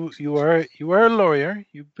 You are a lawyer.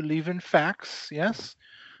 You believe in facts, yes?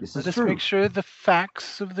 Let us make sure the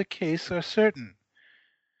facts of the case are certain.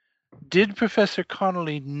 Did Professor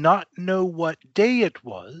Connolly not know what day it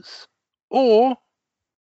was, or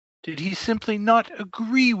did he simply not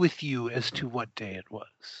agree with you as to what day it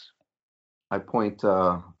was? I pointed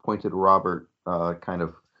Robert, kind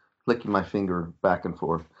of flicking my finger back and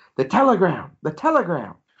forth. The telegram! The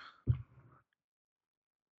telegram!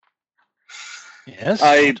 Yes,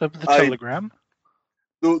 the telegram.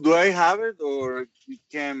 Do I have it, or you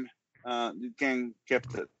can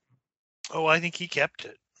kept it? Oh, I think he kept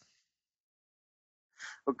it.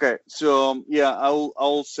 Okay, so yeah,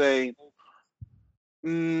 I'll say.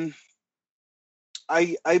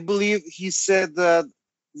 I believe he said that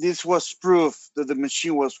this was proof that the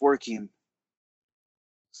machine was working.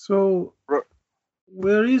 So,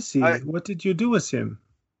 where is he? What did you do with him?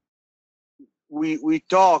 We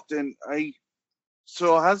talked, and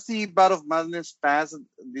So has the bout of madness passed at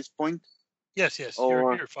this point? Yes,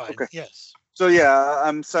 you're fine. Okay. Yes. So yeah,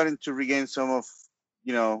 I'm starting to regain some of,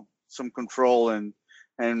 some control, and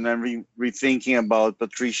I'm rethinking about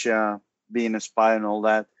Patricia being a spy and all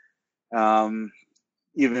that.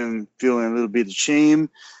 Even feeling a little bit of shame,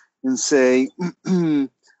 and say,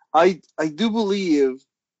 I do believe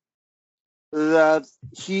that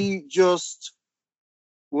he just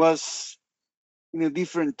was in a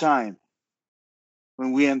different time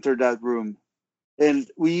when we entered that room, and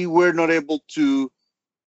we were not able to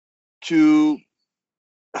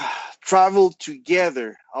travel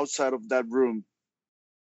together outside of that room.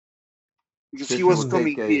 because Fisher he was will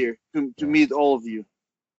coming take here to yeah. meet all of you.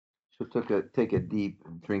 She'll take a deep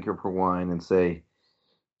drink of her wine and say,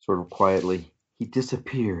 sort of quietly, "He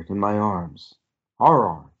disappeared in my arms, our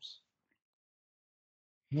arms."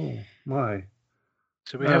 Oh my.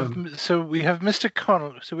 So we have Um, Mr.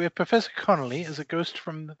 Connolly. So we have Professor Connolly as a ghost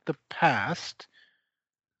from the past,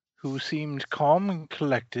 who seemed calm and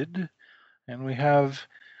collected, and we have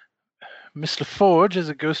Miss LaForge as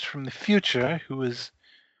a ghost from the future, who was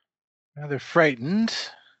rather frightened.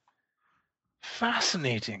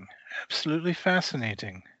 Fascinating, absolutely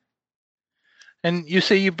fascinating. And you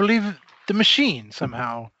say you believe the machine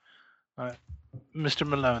somehow, Mr.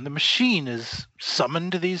 Malone. The machine is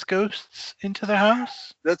summoned these ghosts into the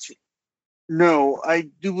house? No, I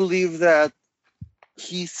do believe that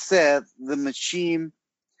he said the machine,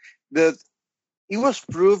 that it was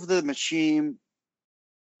proof the machine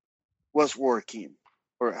was working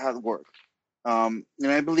or had worked. And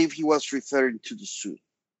I believe he was referring to the suit.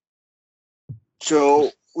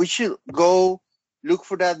 So we should go look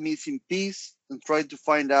for that missing piece and try to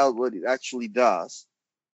find out what it actually does.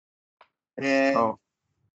 And Oh,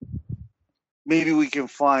 maybe we can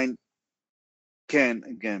find Ken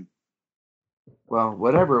again. well,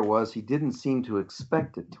 whatever it was, he didn't seem to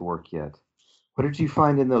expect it to work yet. What did you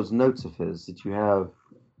find in those notes of his? Did you have,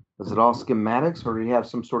 was it all schematics or did he have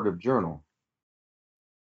some sort of journal?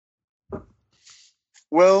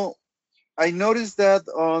 Well, I noticed that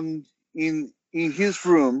in his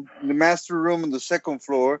room, in the master room on the second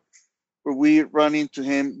floor, where we run into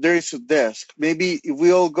him, there is a desk. Maybe if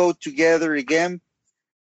we all go together again,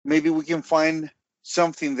 maybe we can find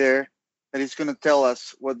something there that is going to tell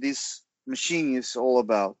us what this machine is all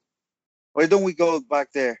about. Why don't we go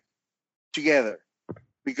back there together?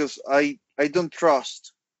 Because I don't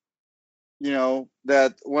trust,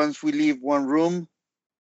 that once we leave one room,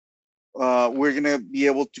 we're going to be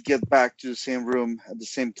able to get back to the same room at the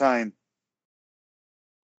same time.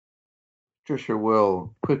 Trisha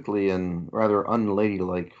will quickly and rather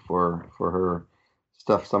unladylike for her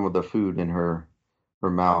stuff some of the food in her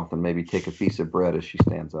mouth and maybe take a piece of bread as she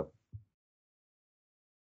stands up.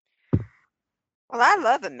 Well, I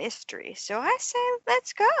love a mystery, so I say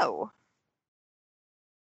let's go.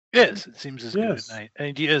 Yes, it seems as good Yes. a night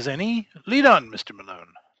idea as any. Lead on, Mr.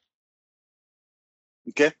 Malone.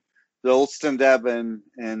 Okay, so I'll stand up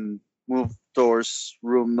and move towards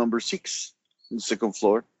room number 6 on the second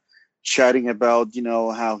floor, chatting about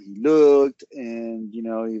how he looked and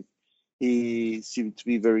if he seemed to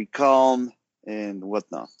be very calm and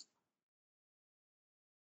whatnot.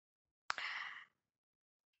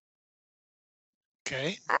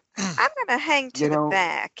 Okay. I'm gonna hang to You the know,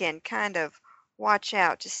 back and kind of watch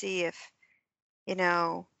out to see if,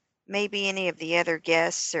 maybe any of the other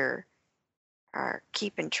guests are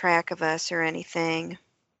keeping track of us or anything.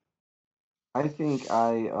 I think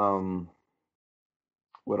I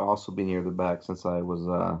would also be near the back since I was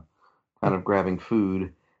kind of grabbing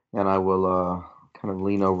food, and I will kind of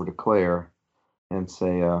lean over to Claire and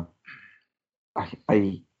say, I,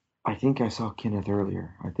 I, I think I saw Kenneth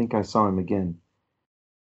earlier. I think I saw him again.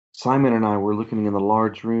 Simon and I were looking in the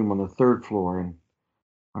large room on the third floor, and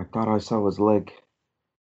I thought I saw his leg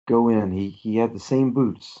go in. He had the same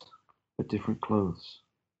boots, but different clothes.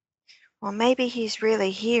 Well, maybe he's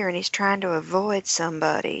really here and he's trying to avoid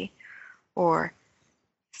somebody, or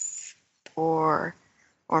or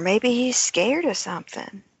or maybe he's scared of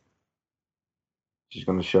something. She's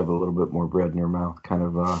going to shove a little bit more bread in her mouth, kind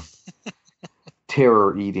of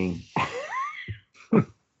terror eating.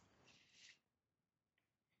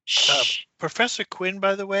 Shh. Professor Quinn,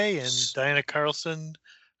 by the way, and Diana Carlson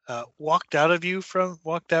walked out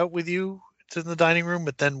with you to the dining room,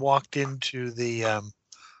 but then walked into the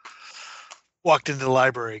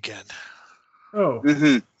library again. Oh,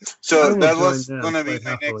 Mm-hmm. I So will that join was them going to be quite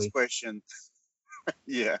my next happily. question.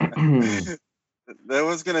 Yeah. That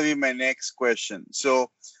was going to be my next question. So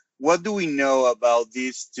what do we know about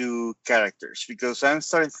these two characters? Because I'm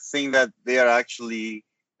starting to think that they are actually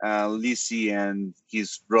Lizzie and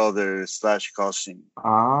his brother / cousin.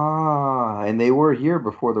 And they were here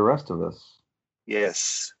before the rest of us.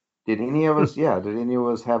 Yes. Did any of us, yeah, did any of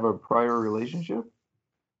us have a prior relationship?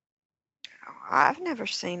 I've never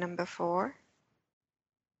seen him before.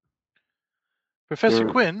 Professor There-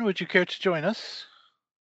 Quinn, would you care to join us?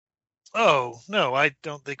 Oh, no, I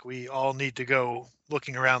don't think we all need to go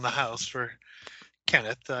looking around the house for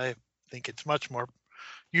Kenneth. I think it's much more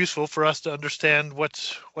useful for us to understand what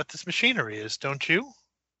this machinery is, don't you?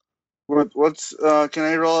 What's can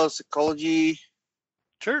I roll a psychology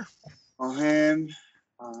Sure. on him?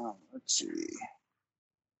 Let's see.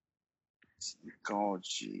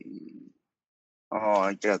 Psychology. Oh,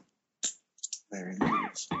 I got Very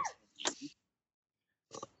nice.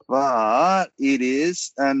 But it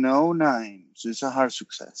is a no 9, so it's a hard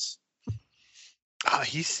success.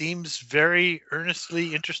 He seems very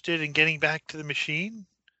earnestly interested in getting back to the machine,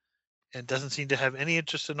 and doesn't seem to have any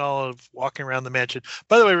interest in all of walking around the mansion.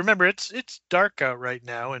 By the way, remember it's dark out right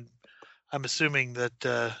now, and I'm assuming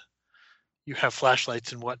that you have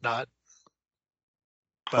flashlights and whatnot.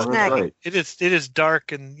 But Oh, that's right. it is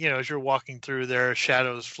dark, and as you're walking through, there are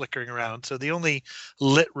shadows flickering around. So the only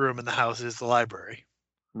lit room in the house is the library.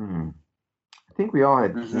 I think we all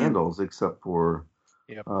had Mhm. candles except for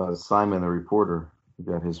Yep. Simon the reporter. He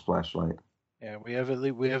got his flashlight. Yeah, we have at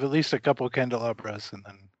least a couple candelabras, and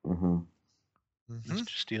then Hmm Mr.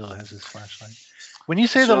 Steele has his flashlight. When you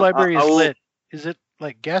say So, the library I is will- lit, is it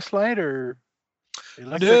like gaslight or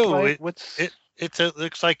electric No, light? it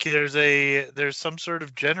looks like there's some sort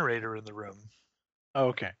of generator in the room. Oh,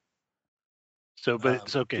 okay. So, but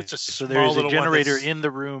it's okay. It's a So small there's a little one generator that's- in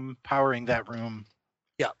the room powering that room.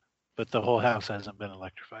 Yeah. But the whole house hasn't been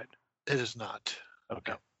electrified. It is not.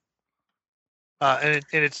 Okay. And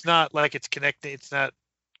it's not like it's connecting. It's not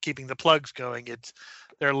keeping the plugs going.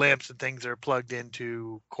 There are lamps and things that are plugged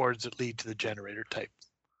into cords that lead to the generator type.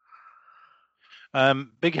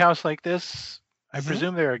 Big house like this, I Mhm.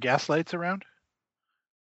 presume there are gas lights around.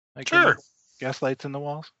 Like Sure. gas lights in the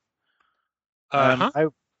walls. Uh-huh.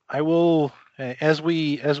 I will as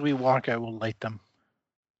we walk, I will light them.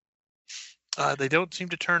 They don't seem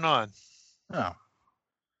to turn on. Oh.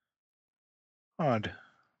 Odd.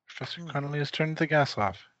 Professor Hmm. Connolly has turned the gas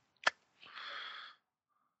off.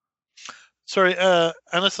 Sorry, Anna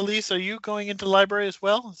Elise, are you going into the library as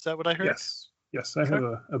well? Is that what I heard? Yes, I have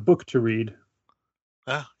a book to read.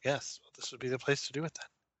 Yes. Well, this would be the place to do it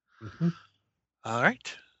then. Hmm All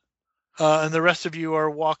right. And the rest of you are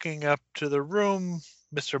walking up to the room.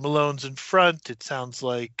 Mr. Malone's in front. It sounds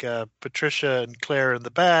like Patricia and Claire in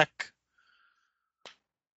the back.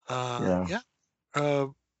 Yeah.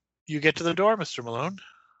 You get to the door, Mr. Malone.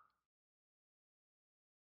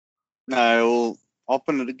 I will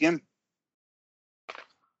open it again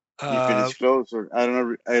if it is closed, or I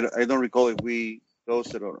don't know. I don't recall if we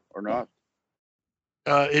closed it or not.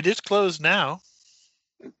 It is closed now,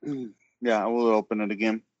 Yeah, I will open it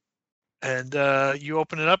again. and you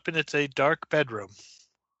open it up, and it's a dark bedroom.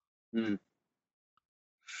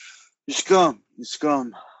 It's gone.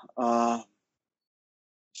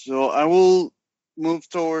 So I will move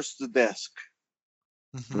towards the desk.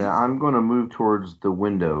 Mhm. Yeah, I'm going to move towards the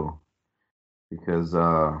window because,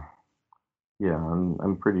 I'm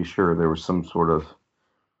pretty sure there was some sort of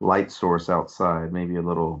light source outside, maybe a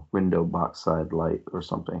little window box side light or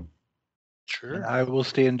something. Sure. And I will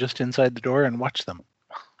stand just inside the door and watch them.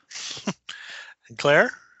 And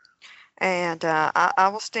Claire? And I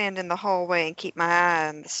will stand in the hallway and keep my eye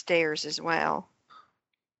on the stairs as well.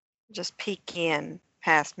 Just peek in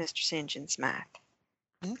past Mr. St. John Smythe.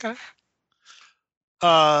 Okay.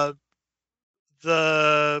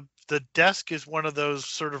 The desk is one of those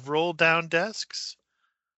sort of roll down desks.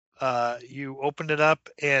 You open it up,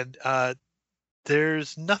 and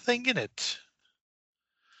there's nothing in it.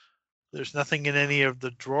 There's nothing in any of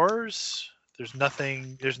the drawers. There's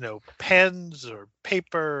no pens or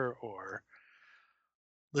paper or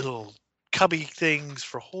little cubby things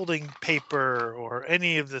for holding paper or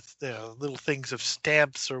any of the little things of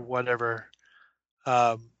stamps or whatever.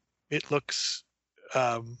 It looks,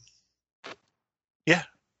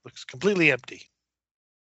 looks completely empty.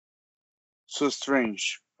 So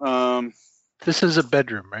strange. This is a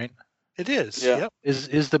bedroom, right? It is. Yeah. Yep.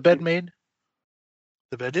 Is the bed made?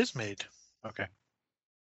 The bed is made. Okay.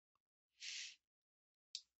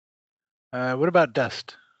 What about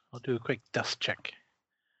dust? I'll do a quick dust check.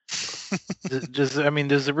 Does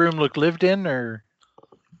the room look lived in, or?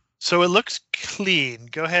 So it looks clean.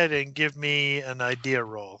 Go ahead and give me an idea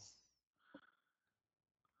roll.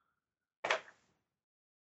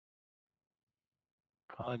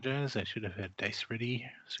 Apologize. I should have had dice ready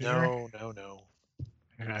sooner. No.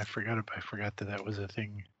 I forgot that was a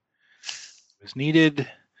thing. That was needed.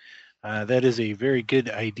 That is a very good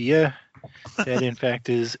idea. That in fact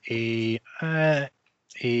is a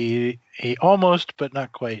almost but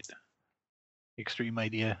not quite extreme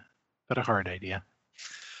idea, but a hard idea.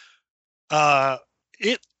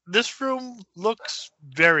 This room looks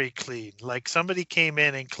very clean. Like somebody came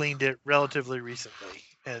in and cleaned it relatively recently,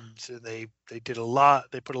 and they did a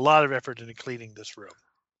lot. They put a lot of effort into cleaning this room.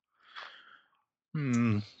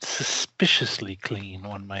 Suspiciously clean,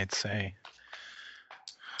 one might say.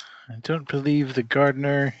 I don't believe the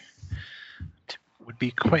gardener would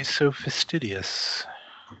be quite so fastidious.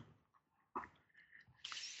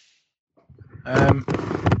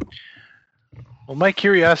 Well, my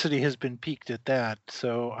curiosity has been piqued at that,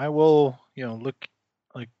 so I will, look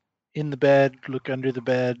like in the bed, look under the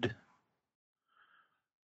bed,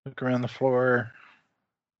 look around the floor,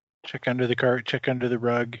 check under the cart, check under the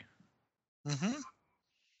rug. Mm-hmm.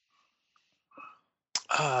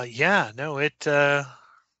 Yeah, no, it doesn't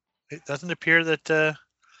appear that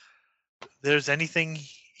there's anything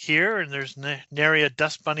here, and there's nary a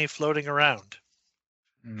dust bunny floating around.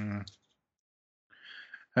 Mm.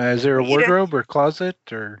 Is there a You don't- wardrobe or closet,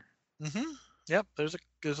 or Mm-hmm. Yep, there's a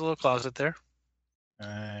little closet there.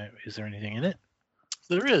 is there anything in it?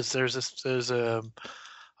 There is. There's a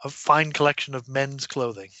fine collection of men's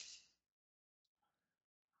clothing.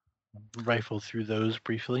 Rifle through those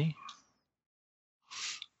briefly.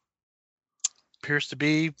 Appears to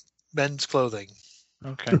be men's clothing.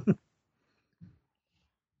 Okay.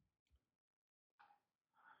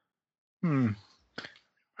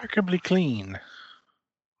 Remarkably clean.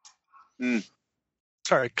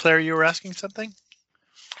 Sorry, Claire, you were asking something?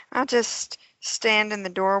 I just stand in the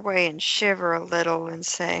doorway and shiver a little and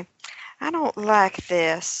say, I don't like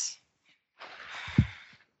this.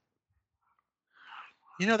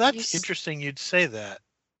 That's interesting you'd say that.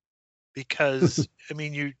 Because, I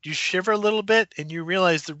mean, you shiver a little bit and you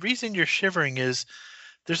realize the reason you're shivering is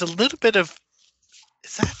there's a little bit of,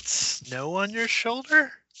 is that snow on your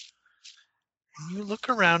shoulder? And you look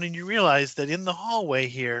around and you realize that in the hallway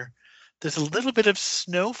here, there's a little bit of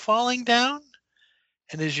snow falling down.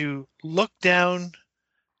 And as you look down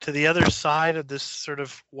to the other side of this sort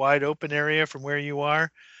of wide open area from where you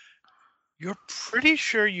are, you're pretty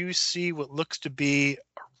sure you see what looks to be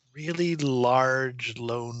a really large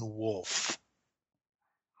lone wolf.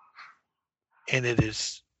 And it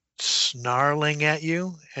is snarling at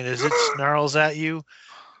you. And as it snarls at you,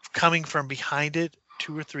 coming from behind it,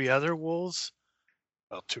 2 or 3 other wolves.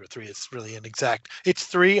 Well, 2 or 3, it's really inexact. It's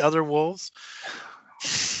 3 other wolves.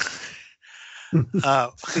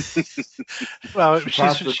 Well,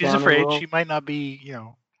 she's afraid. She might not be,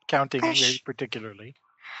 counting very particularly.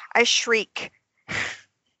 I shriek.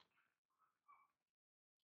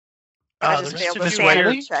 Miss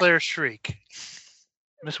Whiteley, Claire shriek.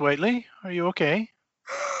 Miss Whiteley, are you okay?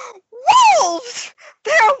 Wolves!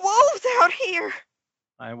 There are wolves out here!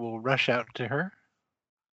 I will rush out to her.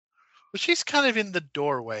 Well, she's kind of in the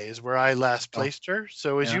doorway is where I last placed her.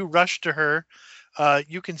 So as Yeah. you rush to her,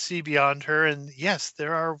 you can see beyond her. And yes,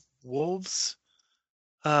 there are wolves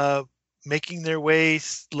making their way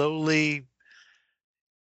slowly,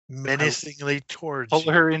 menacingly towards Pull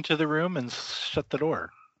you. her into the room and shut the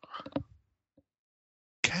door.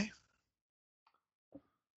 Okay.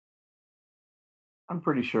 I'm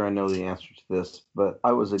pretty sure I know the answer to this, but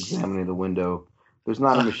I was examining the window. There's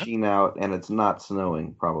not a machine out, and it's not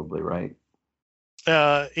snowing, probably, right?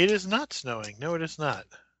 It is not snowing. No, it is not.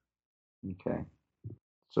 Okay.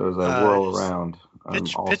 So as I whirl it's around, I'm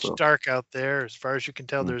Pitch also... dark out there. As far as you can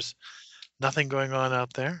tell, there's nothing going on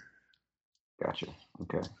out there. Gotcha.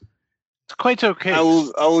 Okay. It's quite okay. I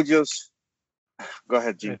will just go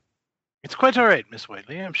ahead, Jim. It's quite all right, Miss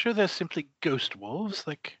Whiteley. I'm sure they're simply ghost wolves,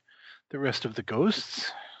 like the rest of the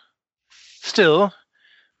ghosts. Still,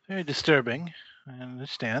 very disturbing. I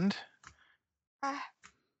understand.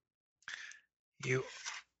 You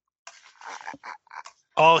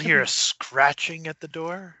all hear a scratching at the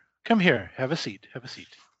door. Come here. Have a seat. Have a seat.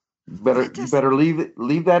 You better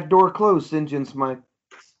leave that door closed, St. John Smythe.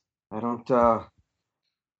 I don't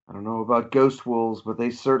know about ghost wolves, but they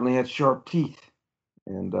certainly had sharp teeth.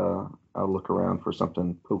 And I'll look around for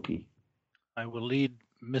something pokey. I will lead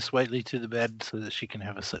Miss Whiteley to the bed so that she can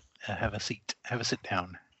have a seat. Have a sit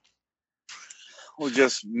down. I'll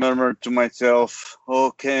just murmur to myself,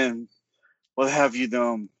 "Oh, Ken, what have you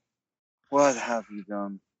done? What have you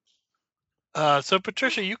done?" So,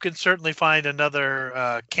 Patricia, you can certainly find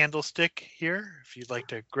another candlestick here if you'd like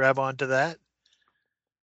to grab onto that.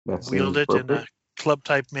 That Wield seems it in a appropriate.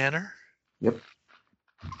 club-type manner. Yep.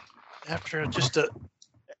 After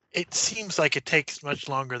it seems like it takes much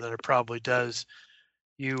longer than it probably does.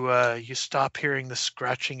 You stop hearing the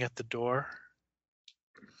scratching at the door.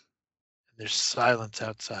 And there's silence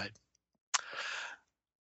outside.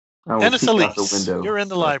 Dennis Elise, you're in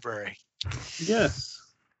the library. Yes.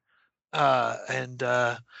 And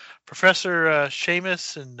Professor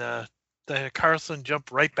Seamus and Diana Carlson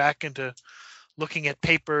jump right back into looking at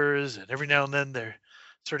papers, and every now and then they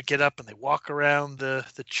sort of get up and they walk around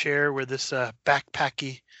the chair where this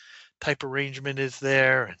backpacky type arrangement is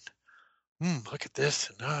there, and look at this,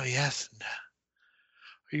 and oh yes, and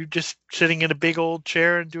are you just sitting in a big old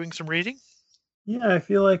chair and doing some reading? Yeah, I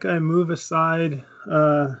feel like I move aside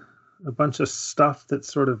a bunch of stuff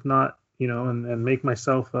that's sort of not, and make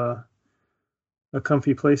myself a a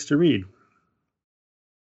comfy place to read.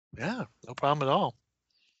 Yeah, no problem at all.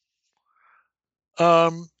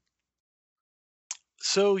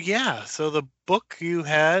 So the book you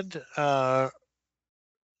had,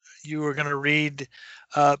 you were going to read,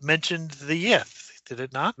 mentioned the Yith, did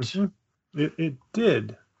it not? Mm-hmm. It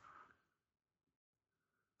did.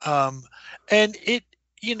 And it,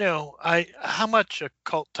 how much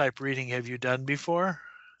occult type reading have you done before?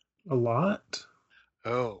 A lot.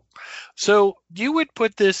 Oh, so you would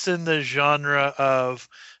put this in the genre of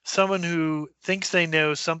someone who thinks they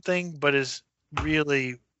know something, but is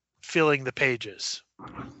really filling the pages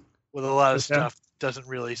with a lot of stuff doesn't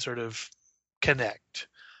really sort of connect.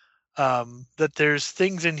 That there's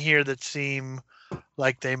things in here that seem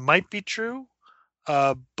like they might be true,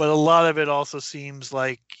 but a lot of it also seems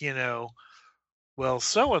like, well,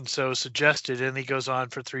 so-and-so suggested, and he goes on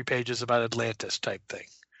for 3 pages about Atlantis type thing.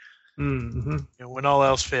 Mm-hmm. When all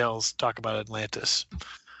else fails, talk about Atlantis.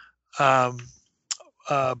 But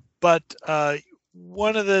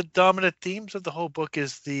one of the dominant themes of the whole book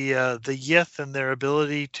is the Yith and their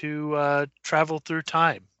ability to travel through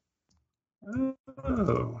time.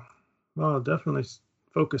 Oh, well, I'll definitely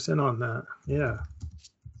focus in on that. Yeah.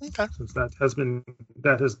 Okay. Since that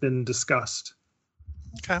has been discussed.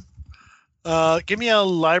 Okay. Give me a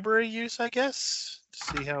library use, I guess,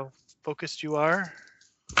 to see how focused you are.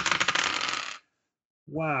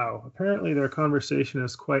 Wow. Apparently their conversation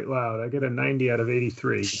is quite loud. I get a 90 out of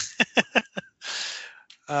 83.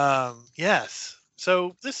 Yes.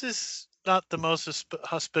 So this is not the most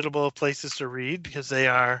hospitable of places to read because they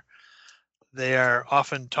are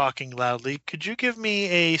often talking loudly. Could you give me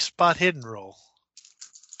a spot hidden roll?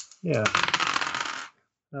 Yeah.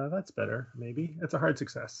 That's better, maybe. That's a hard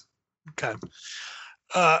success. Okay.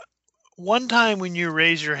 One time when you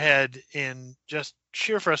raise your head in just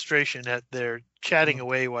sheer frustration at their chatting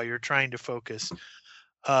away while you're trying to focus,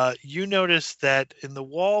 you notice that in the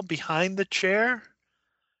wall behind the chair,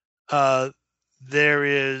 there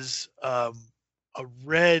is a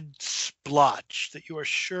red splotch that you are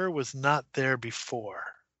sure was not there before.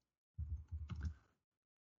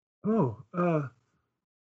 Oh,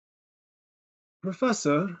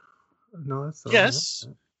 Professor. No, that's the Yes.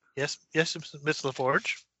 Yes, Miss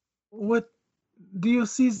LaForge. What do you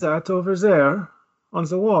see that over there on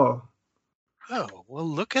the wall? Oh, well,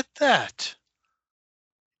 look at that.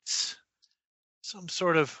 It's some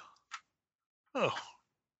sort of. Oh,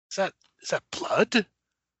 is that blood?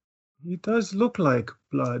 It does look like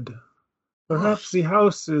blood. Perhaps the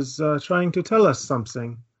house is trying to tell us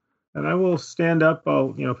something. And I will stand up.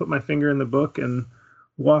 I'll put my finger in the book and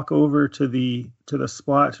walk over to the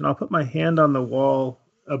splotch, and I'll put my hand on the wall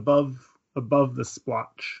above the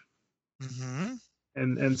splotch. Mm-hmm.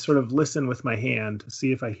 And sort of listen with my hand to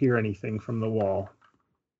see if I hear anything from the wall.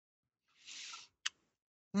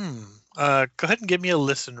 Go ahead and give me a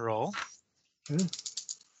listen roll.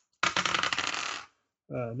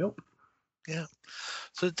 Nope. Yeah.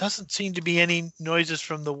 So it doesn't seem to be any noises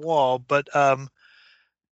from the wall, but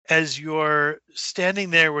as you're standing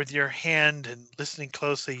there with your hand and listening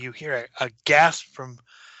closely, you hear a gasp from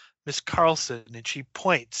Miss Carlson, and she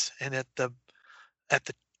points, and at the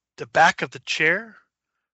back of the chair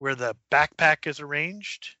where the backpack is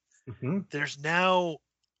arranged, there's now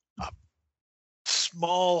a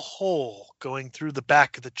small hole going through the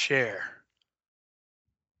back of the chair.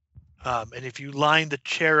 And if you line the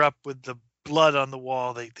chair up with the blood on the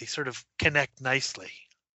wall, they sort of connect nicely.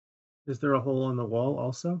 Is there a hole in the wall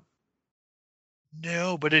also?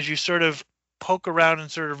 No, but as you sort of poke around and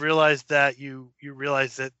sort of realize that, you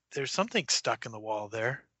realize that there's something stuck in the wall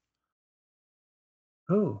there.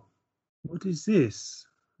 Oh, what is this?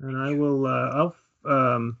 And I will I'll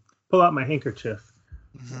pull out my handkerchief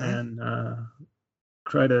and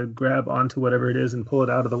try to grab onto whatever it is and pull it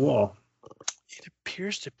out of the wall. It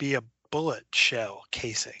appears to be a bullet shell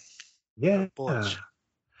casing. Yeah.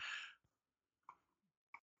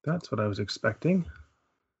 That's what I was expecting.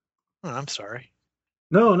 Oh, I'm sorry.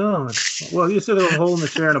 No. Well, you said there was a hole in the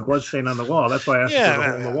chair and a blood stain on the wall. That's why I asked if there was a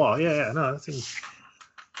hole in the wall. Yeah. No, that seems.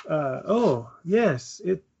 Oh, yes.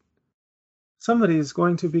 Somebody is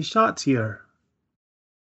going to be shot here.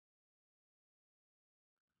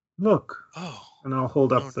 Look. Oh. And I'll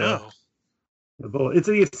hold up the bullet.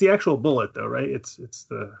 It's the actual bullet, though, right? It's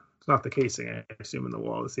not the casing, I assume, in the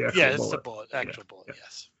wall. It's the actual bullet. Yeah, it's the bullet. Actual bullet. Yeah.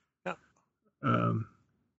 Yes. Yeah.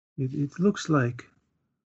 It looks like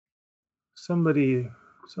somebody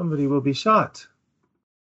will be shot,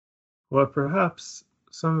 or perhaps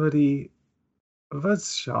somebody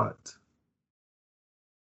was shot.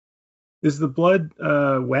 Is the blood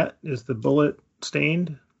wet? Is the bullet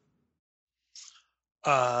stained?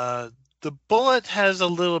 The bullet has a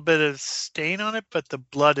little bit of stain on it, but the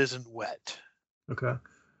blood isn't wet. Okay.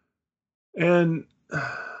 And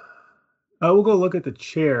I will go look at the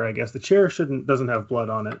chair, I guess. The chair doesn't have blood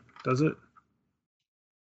on it, does it?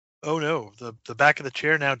 Oh no, the back of the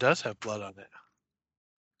chair now does have blood on it.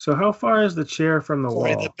 So how far is the chair from the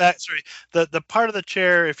Sorry, wall? the part of the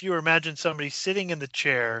chair, if you imagine somebody sitting in the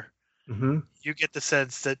chair, Mm-hmm. you get the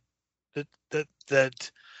sense that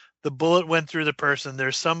the bullet went through the person.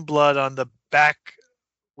 There's some blood on the back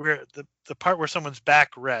where the part where someone's back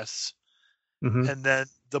rests, Mm-hmm. and then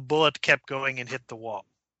the bullet kept going and hit the wall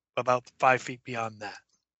about 5 feet beyond that.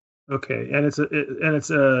 Okay, and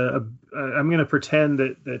I'm going to pretend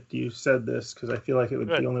that you said this because I feel like it would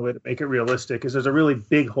Good. the only way to make it realistic is there's a really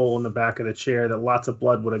big hole in the back of the chair that lots of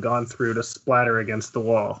blood would have gone through to splatter against the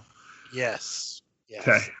wall. Yes.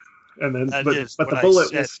 Okay, and then That but is the what I bullet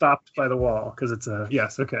said. was stopped by the wall because it's a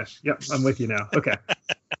yes. Okay, yep, I'm with you now. Okay,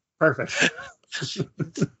 perfect.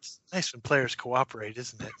 Nice when players cooperate,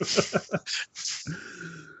 isn't it?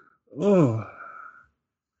 Oh,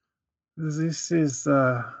 this is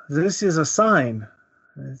a sign.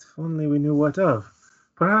 If only we knew what of.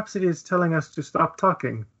 Perhaps it is telling us to stop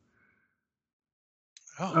talking.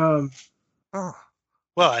 Oh.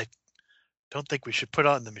 Well, I don't think we should put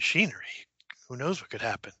on the machinery. Who knows what could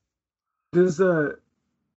happen? There's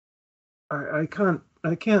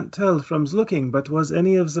I can't tell from looking, but was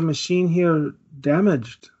any of the machine here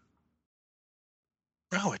damaged?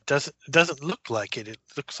 No, it doesn't look like it. It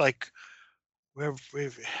looks like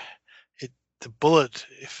the bullet.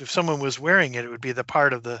 If someone was wearing it, it would be the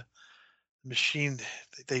part of the machine.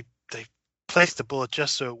 They placed the bullet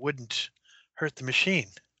just so it wouldn't hurt the machine.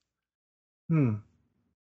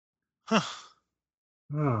 Huh.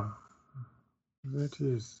 Ah, that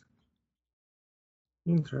is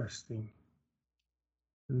interesting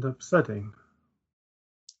and upsetting.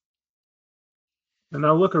 And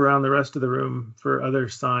I'll look around the rest of the room for other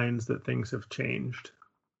signs that things have changed.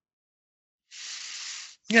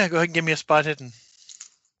 Yeah, go ahead and give me a spot hidden.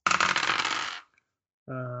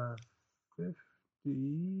 50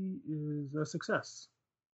 is a success.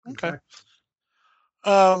 Okay.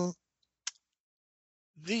 So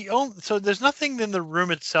there's nothing in the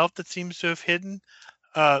room itself that seems to have hidden,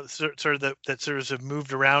 sort of that sort of have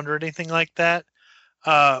moved around or anything like that.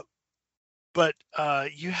 But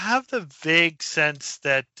you have the vague sense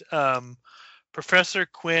that Professor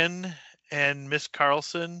Quinn and Miss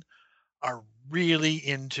Carlson are really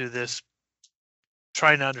into this,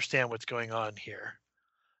 trying to understand what's going on here.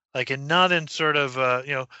 Like, and not in sort of,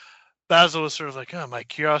 Basil was sort of like, oh, my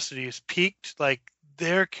curiosity is piqued. Like,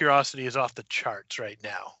 their curiosity is off the charts right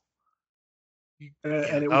now.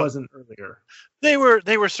 And it wasn't earlier. They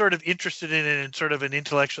were sort of interested in it in sort of an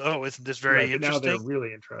intellectual. Oh, isn't this very interesting? Now they're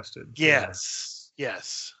really interested. Yes, yeah.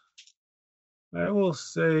 Yes. I will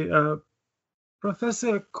say,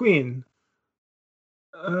 Professor Quinn,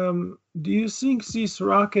 do you think this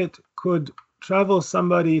rocket could travel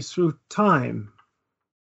somebody through time?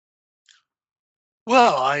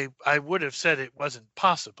 Well, I would have said it wasn't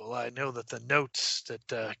possible. I know that the notes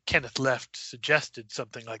that Kenneth left suggested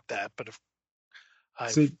something like that, but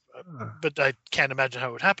but I can't imagine how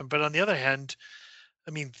it would happen. But on the other hand,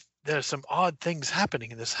 I mean, there's some odd things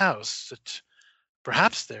happening in this house that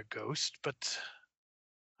perhaps they're ghosts, but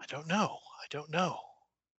I don't know.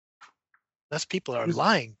 Unless people are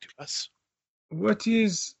lying to us.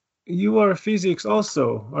 You are physics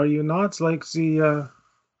also, are you not? Like the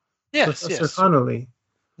Professor Connolly.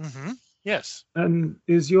 Mm-hmm. Yes. And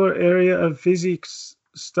is your area of physics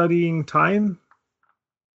studying time?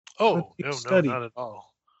 Oh, no, not at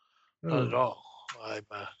all. Not at all. I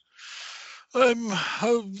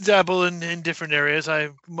dabble in different areas. I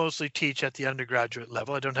mostly teach at the undergraduate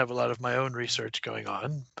level. I don't have a lot of my own research going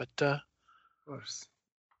on, but of course.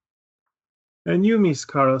 And you, Miss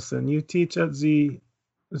Carlson, you teach at the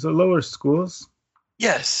lower schools?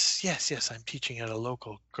 Yes. I'm teaching at a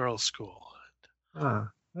local girls' school.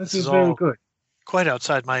 This is very good. Quite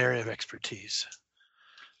outside my area of expertise.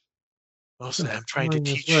 Mostly, I'm trying to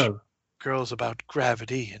teach girls about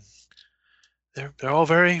gravity, and they're all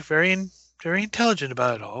very, very, very intelligent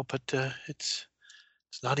about it all. But it's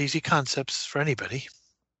not easy concepts for anybody.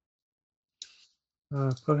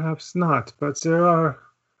 Perhaps not, but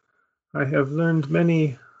I have learned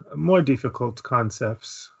many more difficult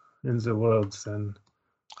concepts in the world than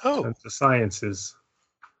the sciences.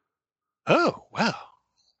 Oh, wow.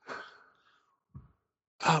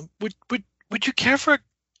 Would you care for a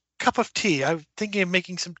cup of tea? I'm thinking of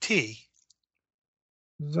making some tea.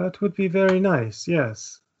 That would be very nice.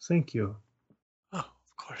 Yes, thank you. Oh,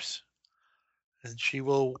 of course. And she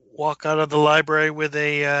will walk out of the library with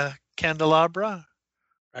a candelabra,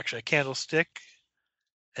 actually a candlestick,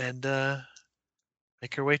 and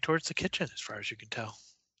make your way towards the kitchen, as far as you can tell.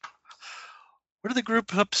 What are the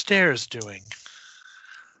group upstairs doing?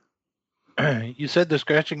 You said the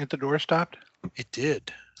scratching at the door stopped? It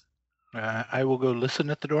did. I will go listen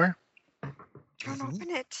at the door. Don't Mhm. open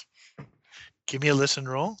it. Give me a listen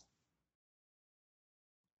roll.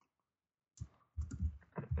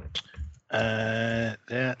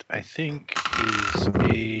 That I think is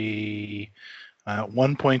a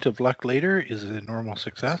 1 point of luck later is a normal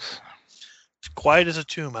success. It's quiet as a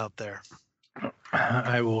tomb out there.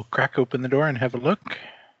 I will crack open the door and have a look.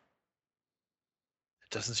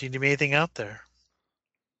 It doesn't seem to be anything out there.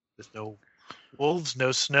 There's no wolves,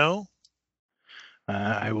 no snow.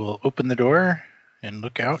 I will open the door and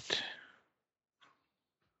look out.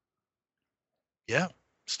 Yeah,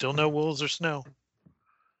 still no wolves or snow.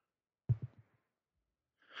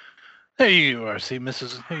 There you are, see,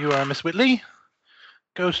 Here you are, Miss Whitley.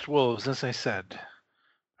 Ghost wolves, as I said.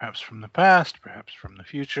 Perhaps from the past, perhaps from the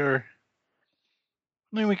future.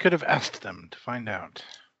 Only we could have asked them to find out.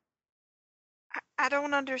 I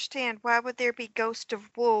don't understand. Why would there be ghosts of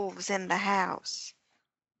wolves in the house?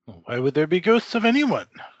 Well, why would there be ghosts of anyone?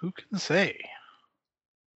 Who can say?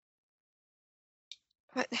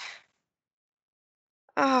 But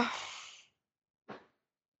oh,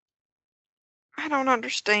 I don't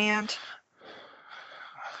understand.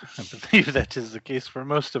 I believe that is the case for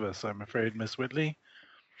most of us, I'm afraid, Miss Whitley.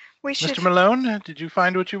 We should. Mr. Malone, did you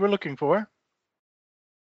find what you were looking for?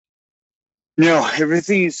 No,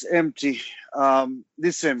 everything is empty.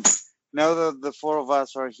 Listen, now that the four of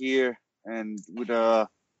us are here and with a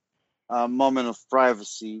moment of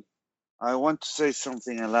privacy, I want to say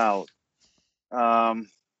something aloud.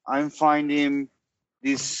 I'm finding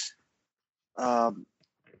this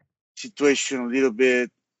situation a little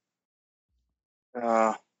bit,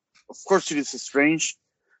 of course it is strange,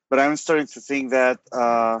 but I'm starting to think that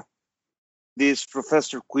this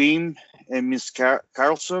Professor Queen and Miss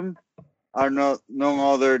Carlson are none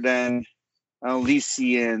other than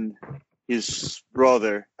Lizzie and her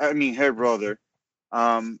brother.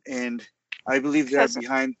 And I believe they're Cousin.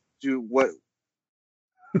 behind to what.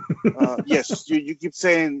 Yes, you keep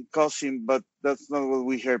saying cousin, but that's not what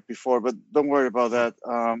we heard before. But don't worry about that.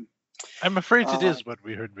 I'm afraid it is what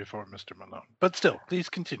we heard before, Mr. Malone. But still, please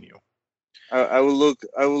continue. I will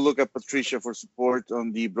look at Patricia for support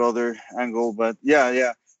on the brother angle. But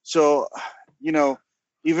yeah. So,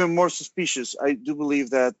 even more suspicious. I do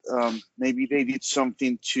believe that maybe they did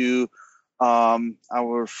something to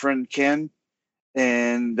our friend Ken,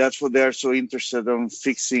 and that's what they're so interested in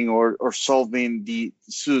fixing or solving the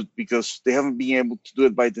suit, because they haven't been able to do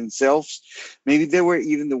it by themselves. Maybe they were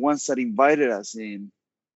even the ones that invited us in.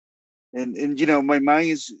 And my mind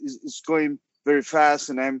is going very fast,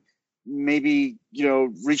 and I'm maybe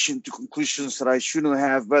reaching to conclusions that I shouldn't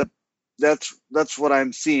have. But that's what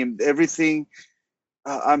I'm seeing. Everything.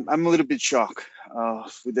 I'm a little bit shocked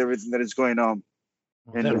with everything that is going on.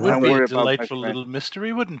 Well, And that I'm would be a worried about my delightful friend. little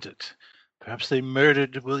mystery, wouldn't it? Perhaps they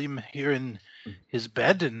murdered William here in his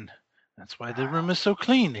bed, and that's why the room is so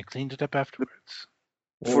clean. They cleaned it up afterwards.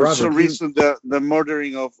 Well, For Robert, some reason, the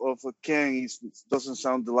murdering of a king doesn't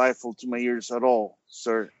sound delightful to my ears at all,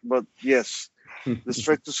 sir. But yes, let's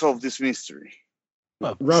try to solve this mystery.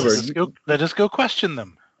 Well, Robert, let us go question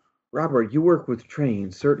them. Robert, you work with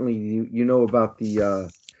trains. Certainly, you know about the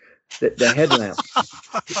headlamps.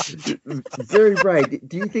 Very bright.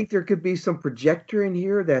 Do you think there could be some projector in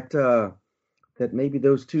here that maybe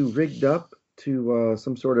those two rigged up to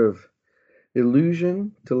some sort of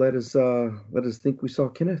illusion to let us think we saw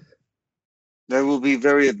Kenneth? That will be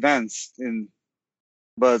very advanced,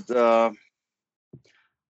 but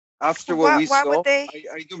after what we Why saw, would they?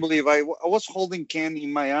 I do believe I was holding Ken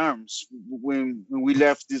in my arms when we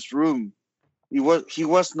left this room. He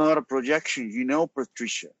was not a projection,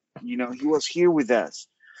 Patricia. He was here with us.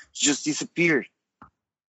 He just disappeared.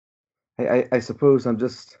 I suppose I'm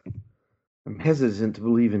hesitant to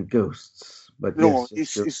believe in ghosts, but No,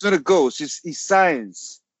 yes, it's not a ghost. It's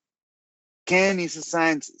science. Ken is a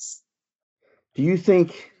scientist. Do you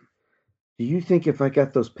think if I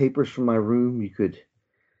got those papers from my room, you could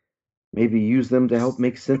maybe use them to help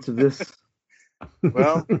make sense of this?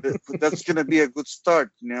 Well, that's gonna be a good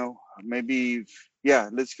start. Maybe. Yeah,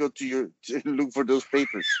 let's go to look for those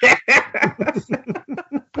papers.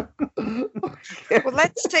 Well,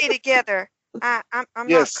 let's stay together. I'm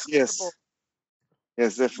Yes, not comfortable.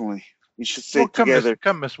 yes, definitely. We should stay Come, together.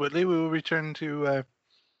 Miss Whitley. We will return to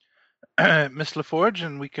Miss LaForge,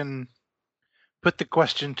 and we can put the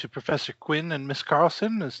question to Professor Quinn and Miss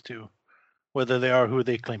Carlson as to whether they are who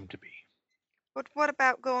they claim to be. But what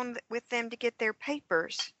about going with them to get their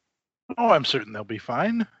papers? Oh, I'm certain they'll be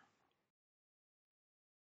fine.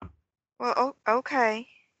 Well, okay.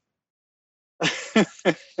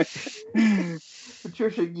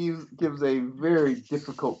 Patricia gives a very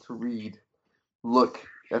difficult to read look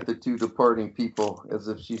at the two departing people as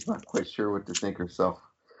if she's not quite sure what to think herself.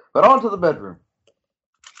 But on to the bedroom.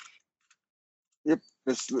 Yep.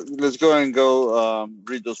 Let's go and go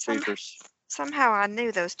read those papers. Somehow I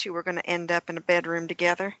knew those two were going to end up in a bedroom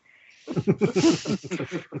together.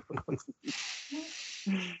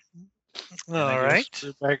 All right.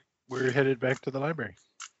 We're headed back to the library.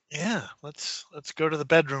 Yeah, let's go to the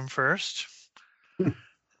bedroom first.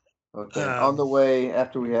 Okay. On the way,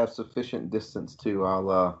 after we have sufficient distance too,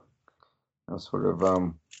 I'll sort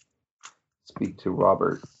of speak to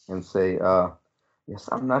Robert and say, yes,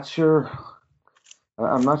 I'm not sure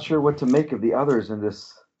what to make of the others in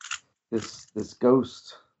this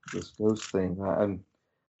ghost thing. I'm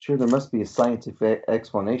sure there must be a scientific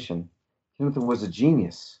explanation. Timothy was a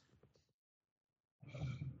genius.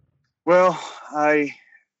 Well, I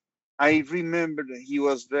remember that he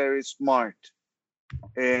was very smart,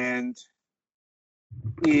 and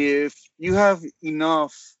if you have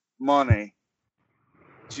enough money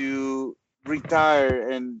to retire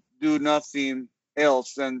and do nothing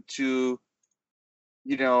else than to,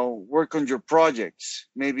 work on your projects,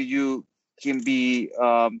 maybe you can be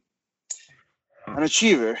an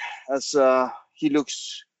achiever, as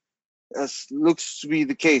looks to be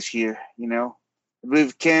the case here. I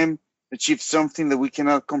believe Cam achieved something that we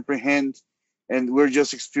cannot comprehend, and we're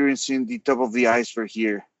just experiencing the top of the iceberg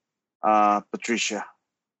here, Patricia.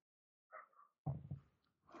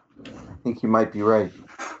 I think you might be right.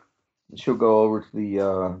 She'll go over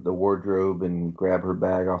to the wardrobe and grab her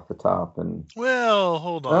bag off the top and. Well,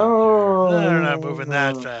 hold on. Oh. No, they're not moving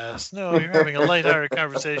that fast. No, you're having a lighthearted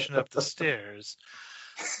conversation up the stairs.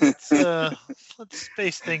 Let's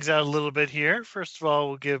space things out a little bit here. First of all,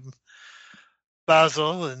 we'll give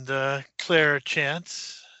Basil and Claire a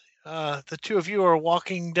chance. The two of you are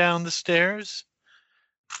walking down the stairs.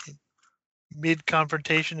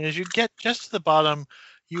 Mid-confrontation, as you get just to the bottom,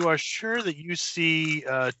 you are sure that you see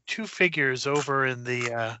two figures over in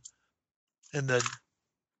the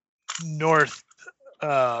north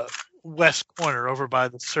west corner, over by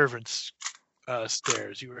the servants'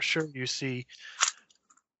 stairs. You are sure you see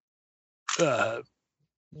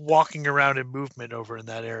walking around in movement over in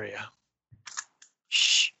that area.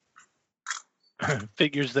 Shh.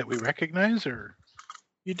 Figures that we recognize, or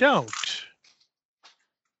You don't.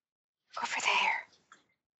 Over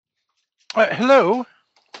there. Hello.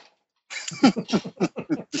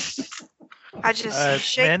 I just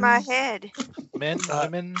shake my head. Men,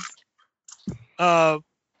 women.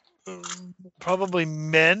 Probably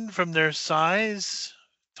men from their size,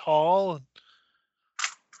 tall.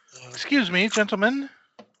 Excuse me, gentlemen.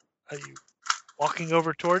 Are you walking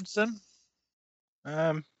over towards them?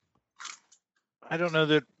 I don't know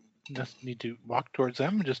that you just need to walk towards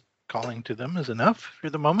them. Just calling to them is enough for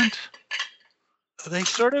the moment. They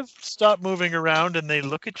sort of stop moving around and they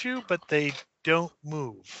look at you, but they don't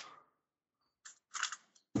move.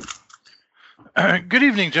 Good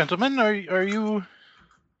evening, gentlemen. Are you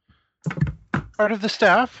part of the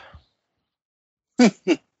staff?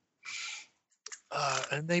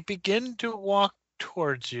 And they begin to walk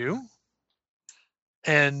towards you,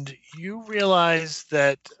 and you realize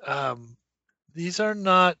that these are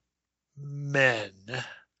not men.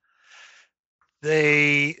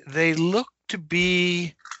 They look to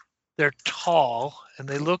be, they're tall and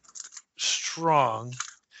they look strong,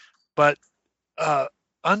 but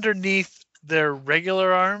underneath their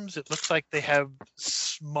regular arms, it looks like they have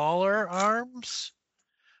smaller arms,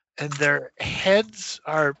 and their heads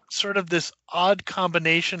are sort of this odd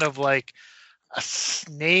combination of like a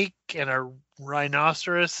snake and a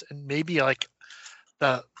rhinoceros and maybe like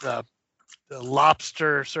the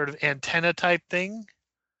lobster sort of antenna type thing.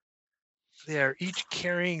 They are each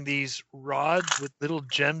carrying these rods with little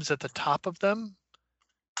gems at the top of them.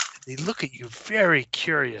 They look at you very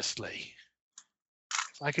curiously.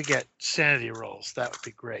 If I could get sanity rolls, that would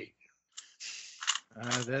be great.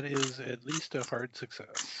 That is at least a hard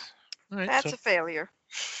success. All right, That's so a failure.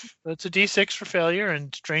 that's a D6 for failure,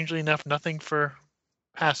 and strangely enough, nothing for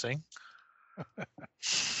passing.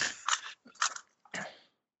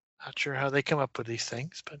 Not sure how they come up with these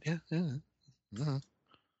things, but yeah. Mm-hmm.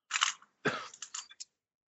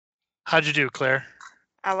 How'd you do, Claire?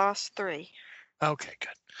 I lost 3. Okay, good.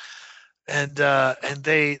 And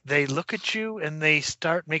they look at you and they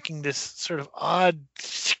start making this sort of odd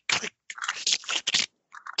click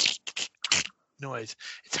noise.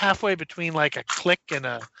 It's halfway between like a click and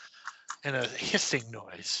a and a hissing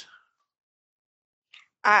noise.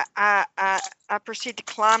 I proceed to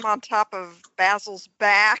climb on top of Basil's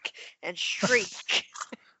back and shriek.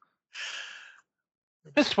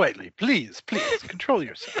 Miss Whiteley, please, control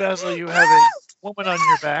yourself. Basil, you have a woman on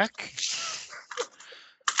your back.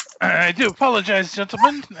 I do apologize,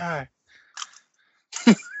 gentlemen.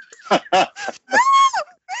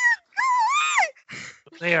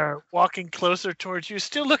 They are walking closer towards you,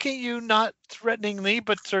 still looking at you, not threateningly,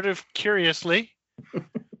 but sort of curiously.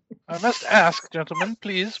 I must ask, gentlemen,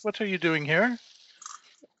 please, what are you doing here?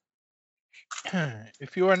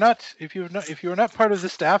 If you are not part of the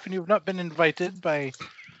staff and you have not been invited by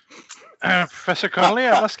Professor Connolly,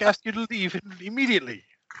 I must ask you to leave immediately.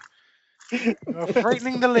 You are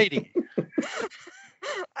frightening the lady.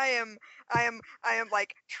 I am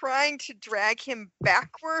like trying to drag him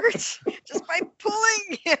backwards just by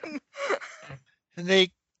pulling him. And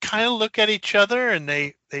they kind of look at each other and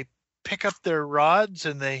they pick up their rods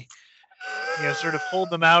and they sort of hold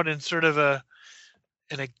them out in sort of a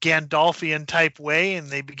Gandalfian type way, and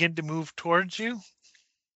they begin to move towards you.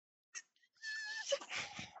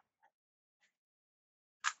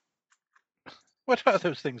 What are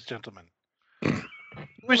those things, gentlemen?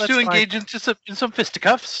 Wish Let's to engage in some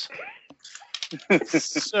fisticuffs?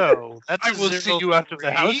 So that's I will see you out of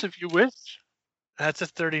the house if you wish. That's a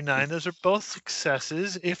 39. Those are both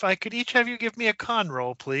successes. If I could each have you give me a con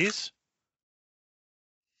roll, please.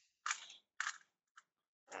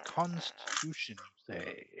 Constitution, you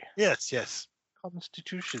say? Yes.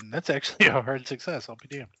 Constitution. That's actually a hard success. I'll be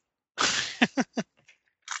damned. Let's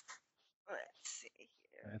see here.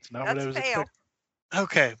 That's not That's what I was fail. expecting.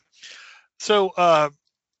 Okay. So,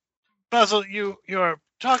 Basil, you're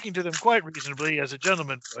talking to them quite reasonably, as a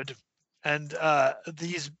gentleman would. And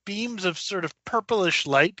these beams of sort of purplish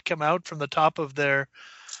light come out from the top of their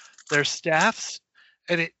staffs,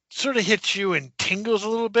 and it sort of hits you and tingles a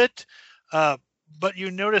little bit. But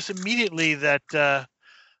you notice immediately that the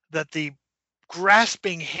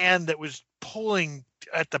grasping hand that was pulling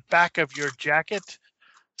at the back of your jacket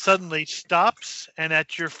suddenly stops, and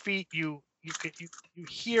at your feet you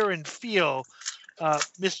hear and feel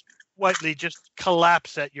Miss Whiteley just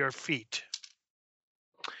collapse at your feet.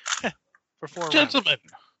 For 4 rounds. Gentlemen,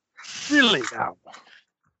 really now.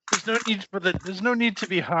 There's no need to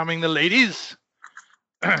be harming the ladies.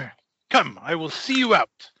 Come, I will see you out.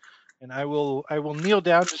 And I will kneel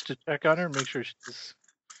down just to check on her and make sure she's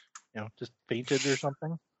just fainted or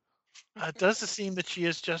something. It does seem that she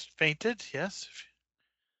has just fainted, yes.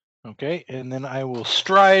 Okay, and then I will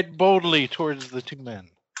stride boldly towards the two men.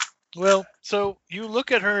 Well, so you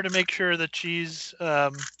look at her to make sure that she's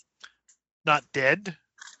not dead.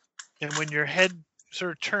 And when your head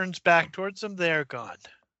sort of turns back towards them, they're gone.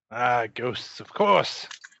 Ah, ghosts, of course.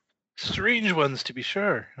 Strange ones, to be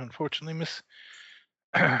sure. Unfortunately, Miss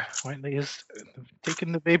Whiteley has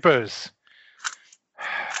taken the vapors.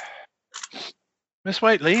 Miss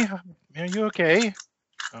Whiteley, are you okay?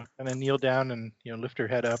 I'll kind of kneel down and lift her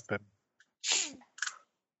head up. And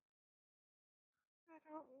I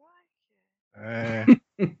don't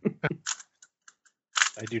like it.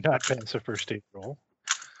 I do not pass a first aid roll.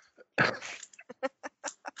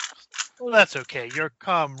 Well, that's okay. Your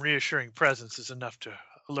calm, reassuring presence is enough to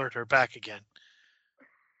alert her back again.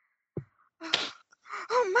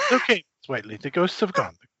 Oh my! Okay, Miss Whiteley, the ghosts have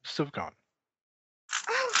gone. The ghosts have gone.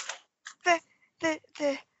 Oh,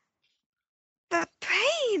 the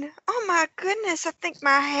pain! Oh my goodness! I think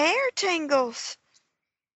my hair tingles.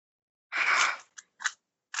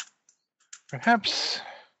 Perhaps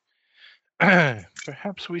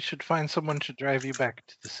we should find someone to drive you back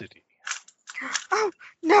to the city. Oh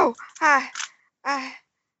no! I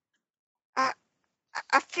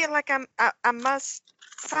feel like I must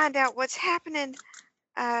find out what's happening.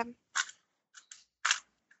 I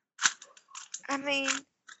mean,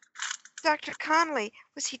 Dr. Connolly,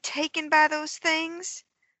 was he taken by those things?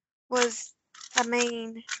 Are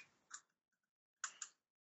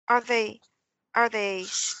they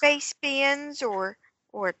space beings or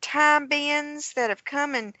time beings that have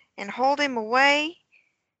come and hold him away?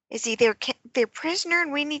 Is he their prisoner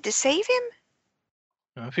and we need to save him?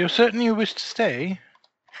 Now, if you're certain you wish to stay.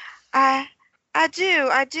 I do.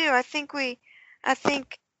 I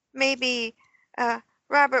think maybe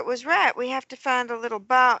Robert was right. We have to find a little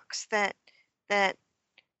box that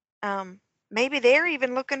maybe they're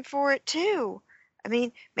even looking for it too. I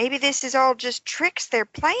mean, maybe this is all just tricks they're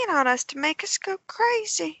playing on us to make us go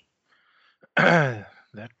crazy.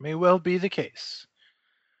 That may well be the case.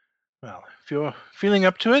 Well, if you're feeling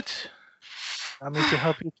up to it, allow me to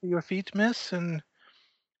help you to your feet, miss, and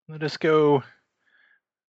let us go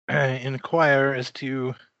inquire as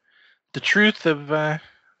to the truth of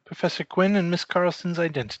Professor Quinn and Miss Carlson's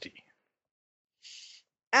identity.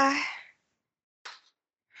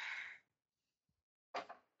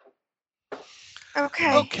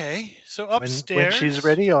 Okay. Okay, so upstairs. When she's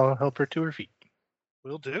ready, I'll help her to her feet.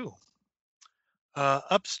 Will do.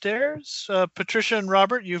 Upstairs, Patricia and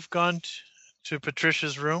Robert, you've gone to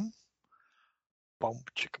Patricia's room. Boom,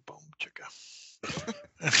 chicka, boom, chicka.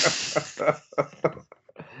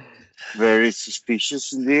 Very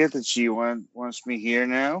suspicious indeed that she wants me here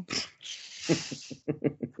now.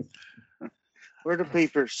 Where are the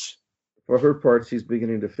papers? For her part, she's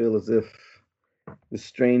beginning to feel as if this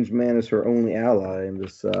strange man is her only ally in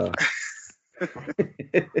this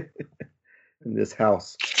in this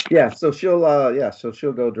house. Yeah, so she'll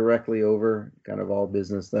go directly over, kind of all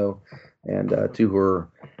business though, and to her.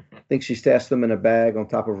 I think she stashed them in a bag on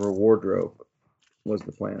top of her wardrobe. Was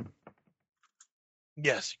the plan?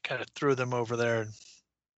 Yes, you kind of threw them over there and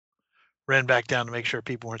ran back down to make sure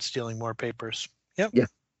people weren't stealing more papers. Yep. Yeah.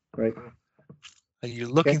 Right. Are you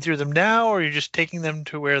looking through them now, or are you just taking them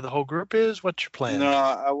to where the whole group is? What's your plan? No,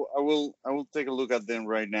 I will take a look at them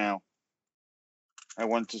right now. I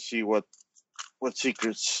want to see what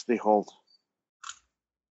secrets they hold.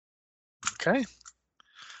 Okay.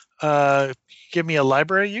 Give me a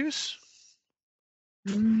library use.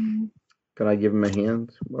 Can I give him a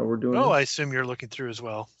hand while we're doing Oh, this? I assume you're looking through as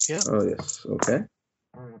well. Yeah. Oh, yes. Okay.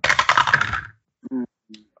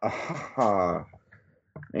 Aha.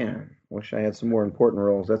 Man, wish I had some more important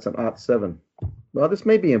roles. That's an odd 7. Well, this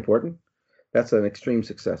may be important. That's an extreme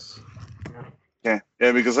success. Yeah,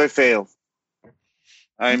 because I failed.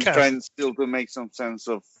 I'm Okay. trying still to make some sense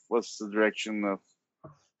of what's the direction of,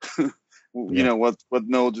 what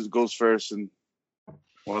node goes first and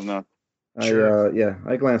whatnot. Sure.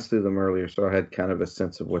 I glanced through them earlier, so I had kind of a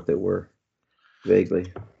sense of what they were,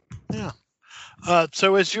 vaguely. Yeah.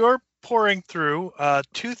 So as you're pouring through,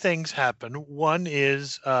 2 things happen. One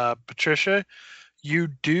is, Patricia, you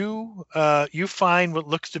find what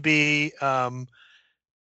looks to be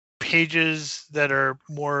pages that are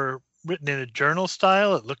more written in a journal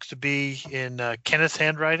style. It looks to be in Kenneth's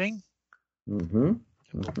handwriting. Mm-hmm.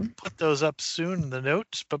 We'll put those up soon in the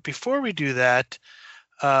notes. But before we do that,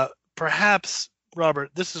 perhaps, Robert,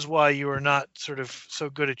 this is why you are not sort of so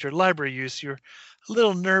good at your library use. You're a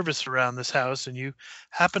little nervous around this house, and you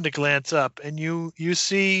happen to glance up, and you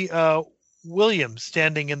see William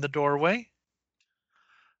standing in the doorway.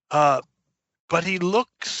 But he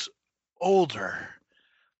looks older.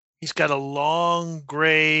 He's got a long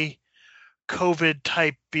gray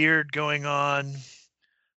COVID-type beard going on.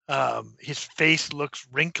 His face looks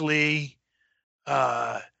wrinkly.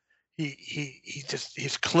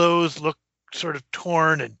 His clothes look sort of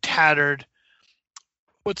torn and tattered.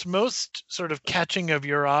 What's most sort of catching of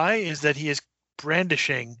your eye is that he is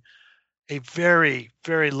brandishing a very,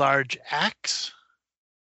 very large axe.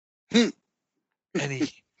 And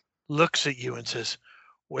he looks at you and says,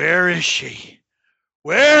 "Where is she?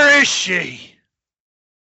 Where is she?"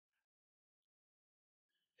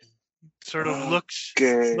 Sort of looks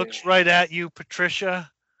right at you,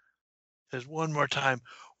 Patricia. Says one more time,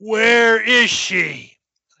 "Where is she?"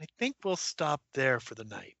 I think we'll stop there for the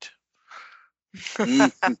night.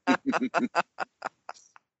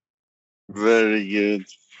 Very good.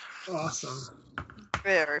 Awesome.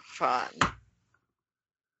 Very fun.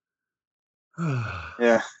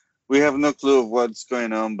 Yeah, we have no clue of what's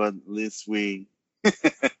going on, but at least we're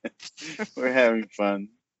having fun.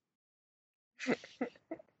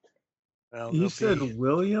 Well, You said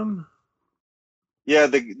William? Yeah,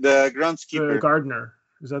 the The groundskeeper. gardener.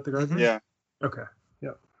 Is that the gardener? Yeah. Okay.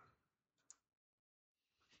 Yep.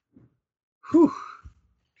 Whew.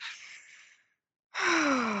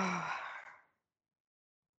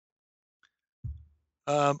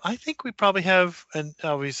 I think we probably have, and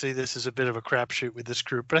obviously this is a bit of a crapshoot with this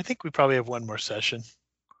group, but I think we probably have one more session.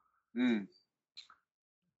 Okay.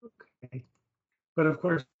 But of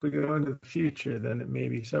course, if we go into the future, then it may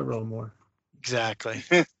be several more. Exactly.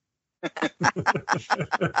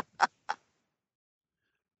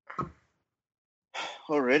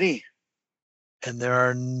 Already. And there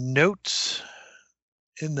are notes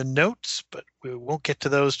in the notes, but we won't get to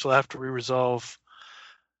those till after we resolve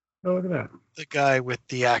Oh, look at that. the guy with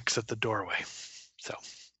the axe at the doorway. So,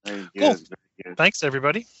 Very good. Cool. Very good. thanks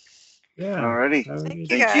everybody. Yeah. Alrighty. Have a Thank good you,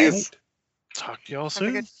 Thank you. night. Talk to you all Have a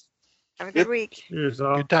soon. good Yep. week. Cheers,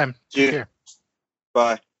 all. Good time. Cheers. Take care.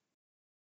 Bye.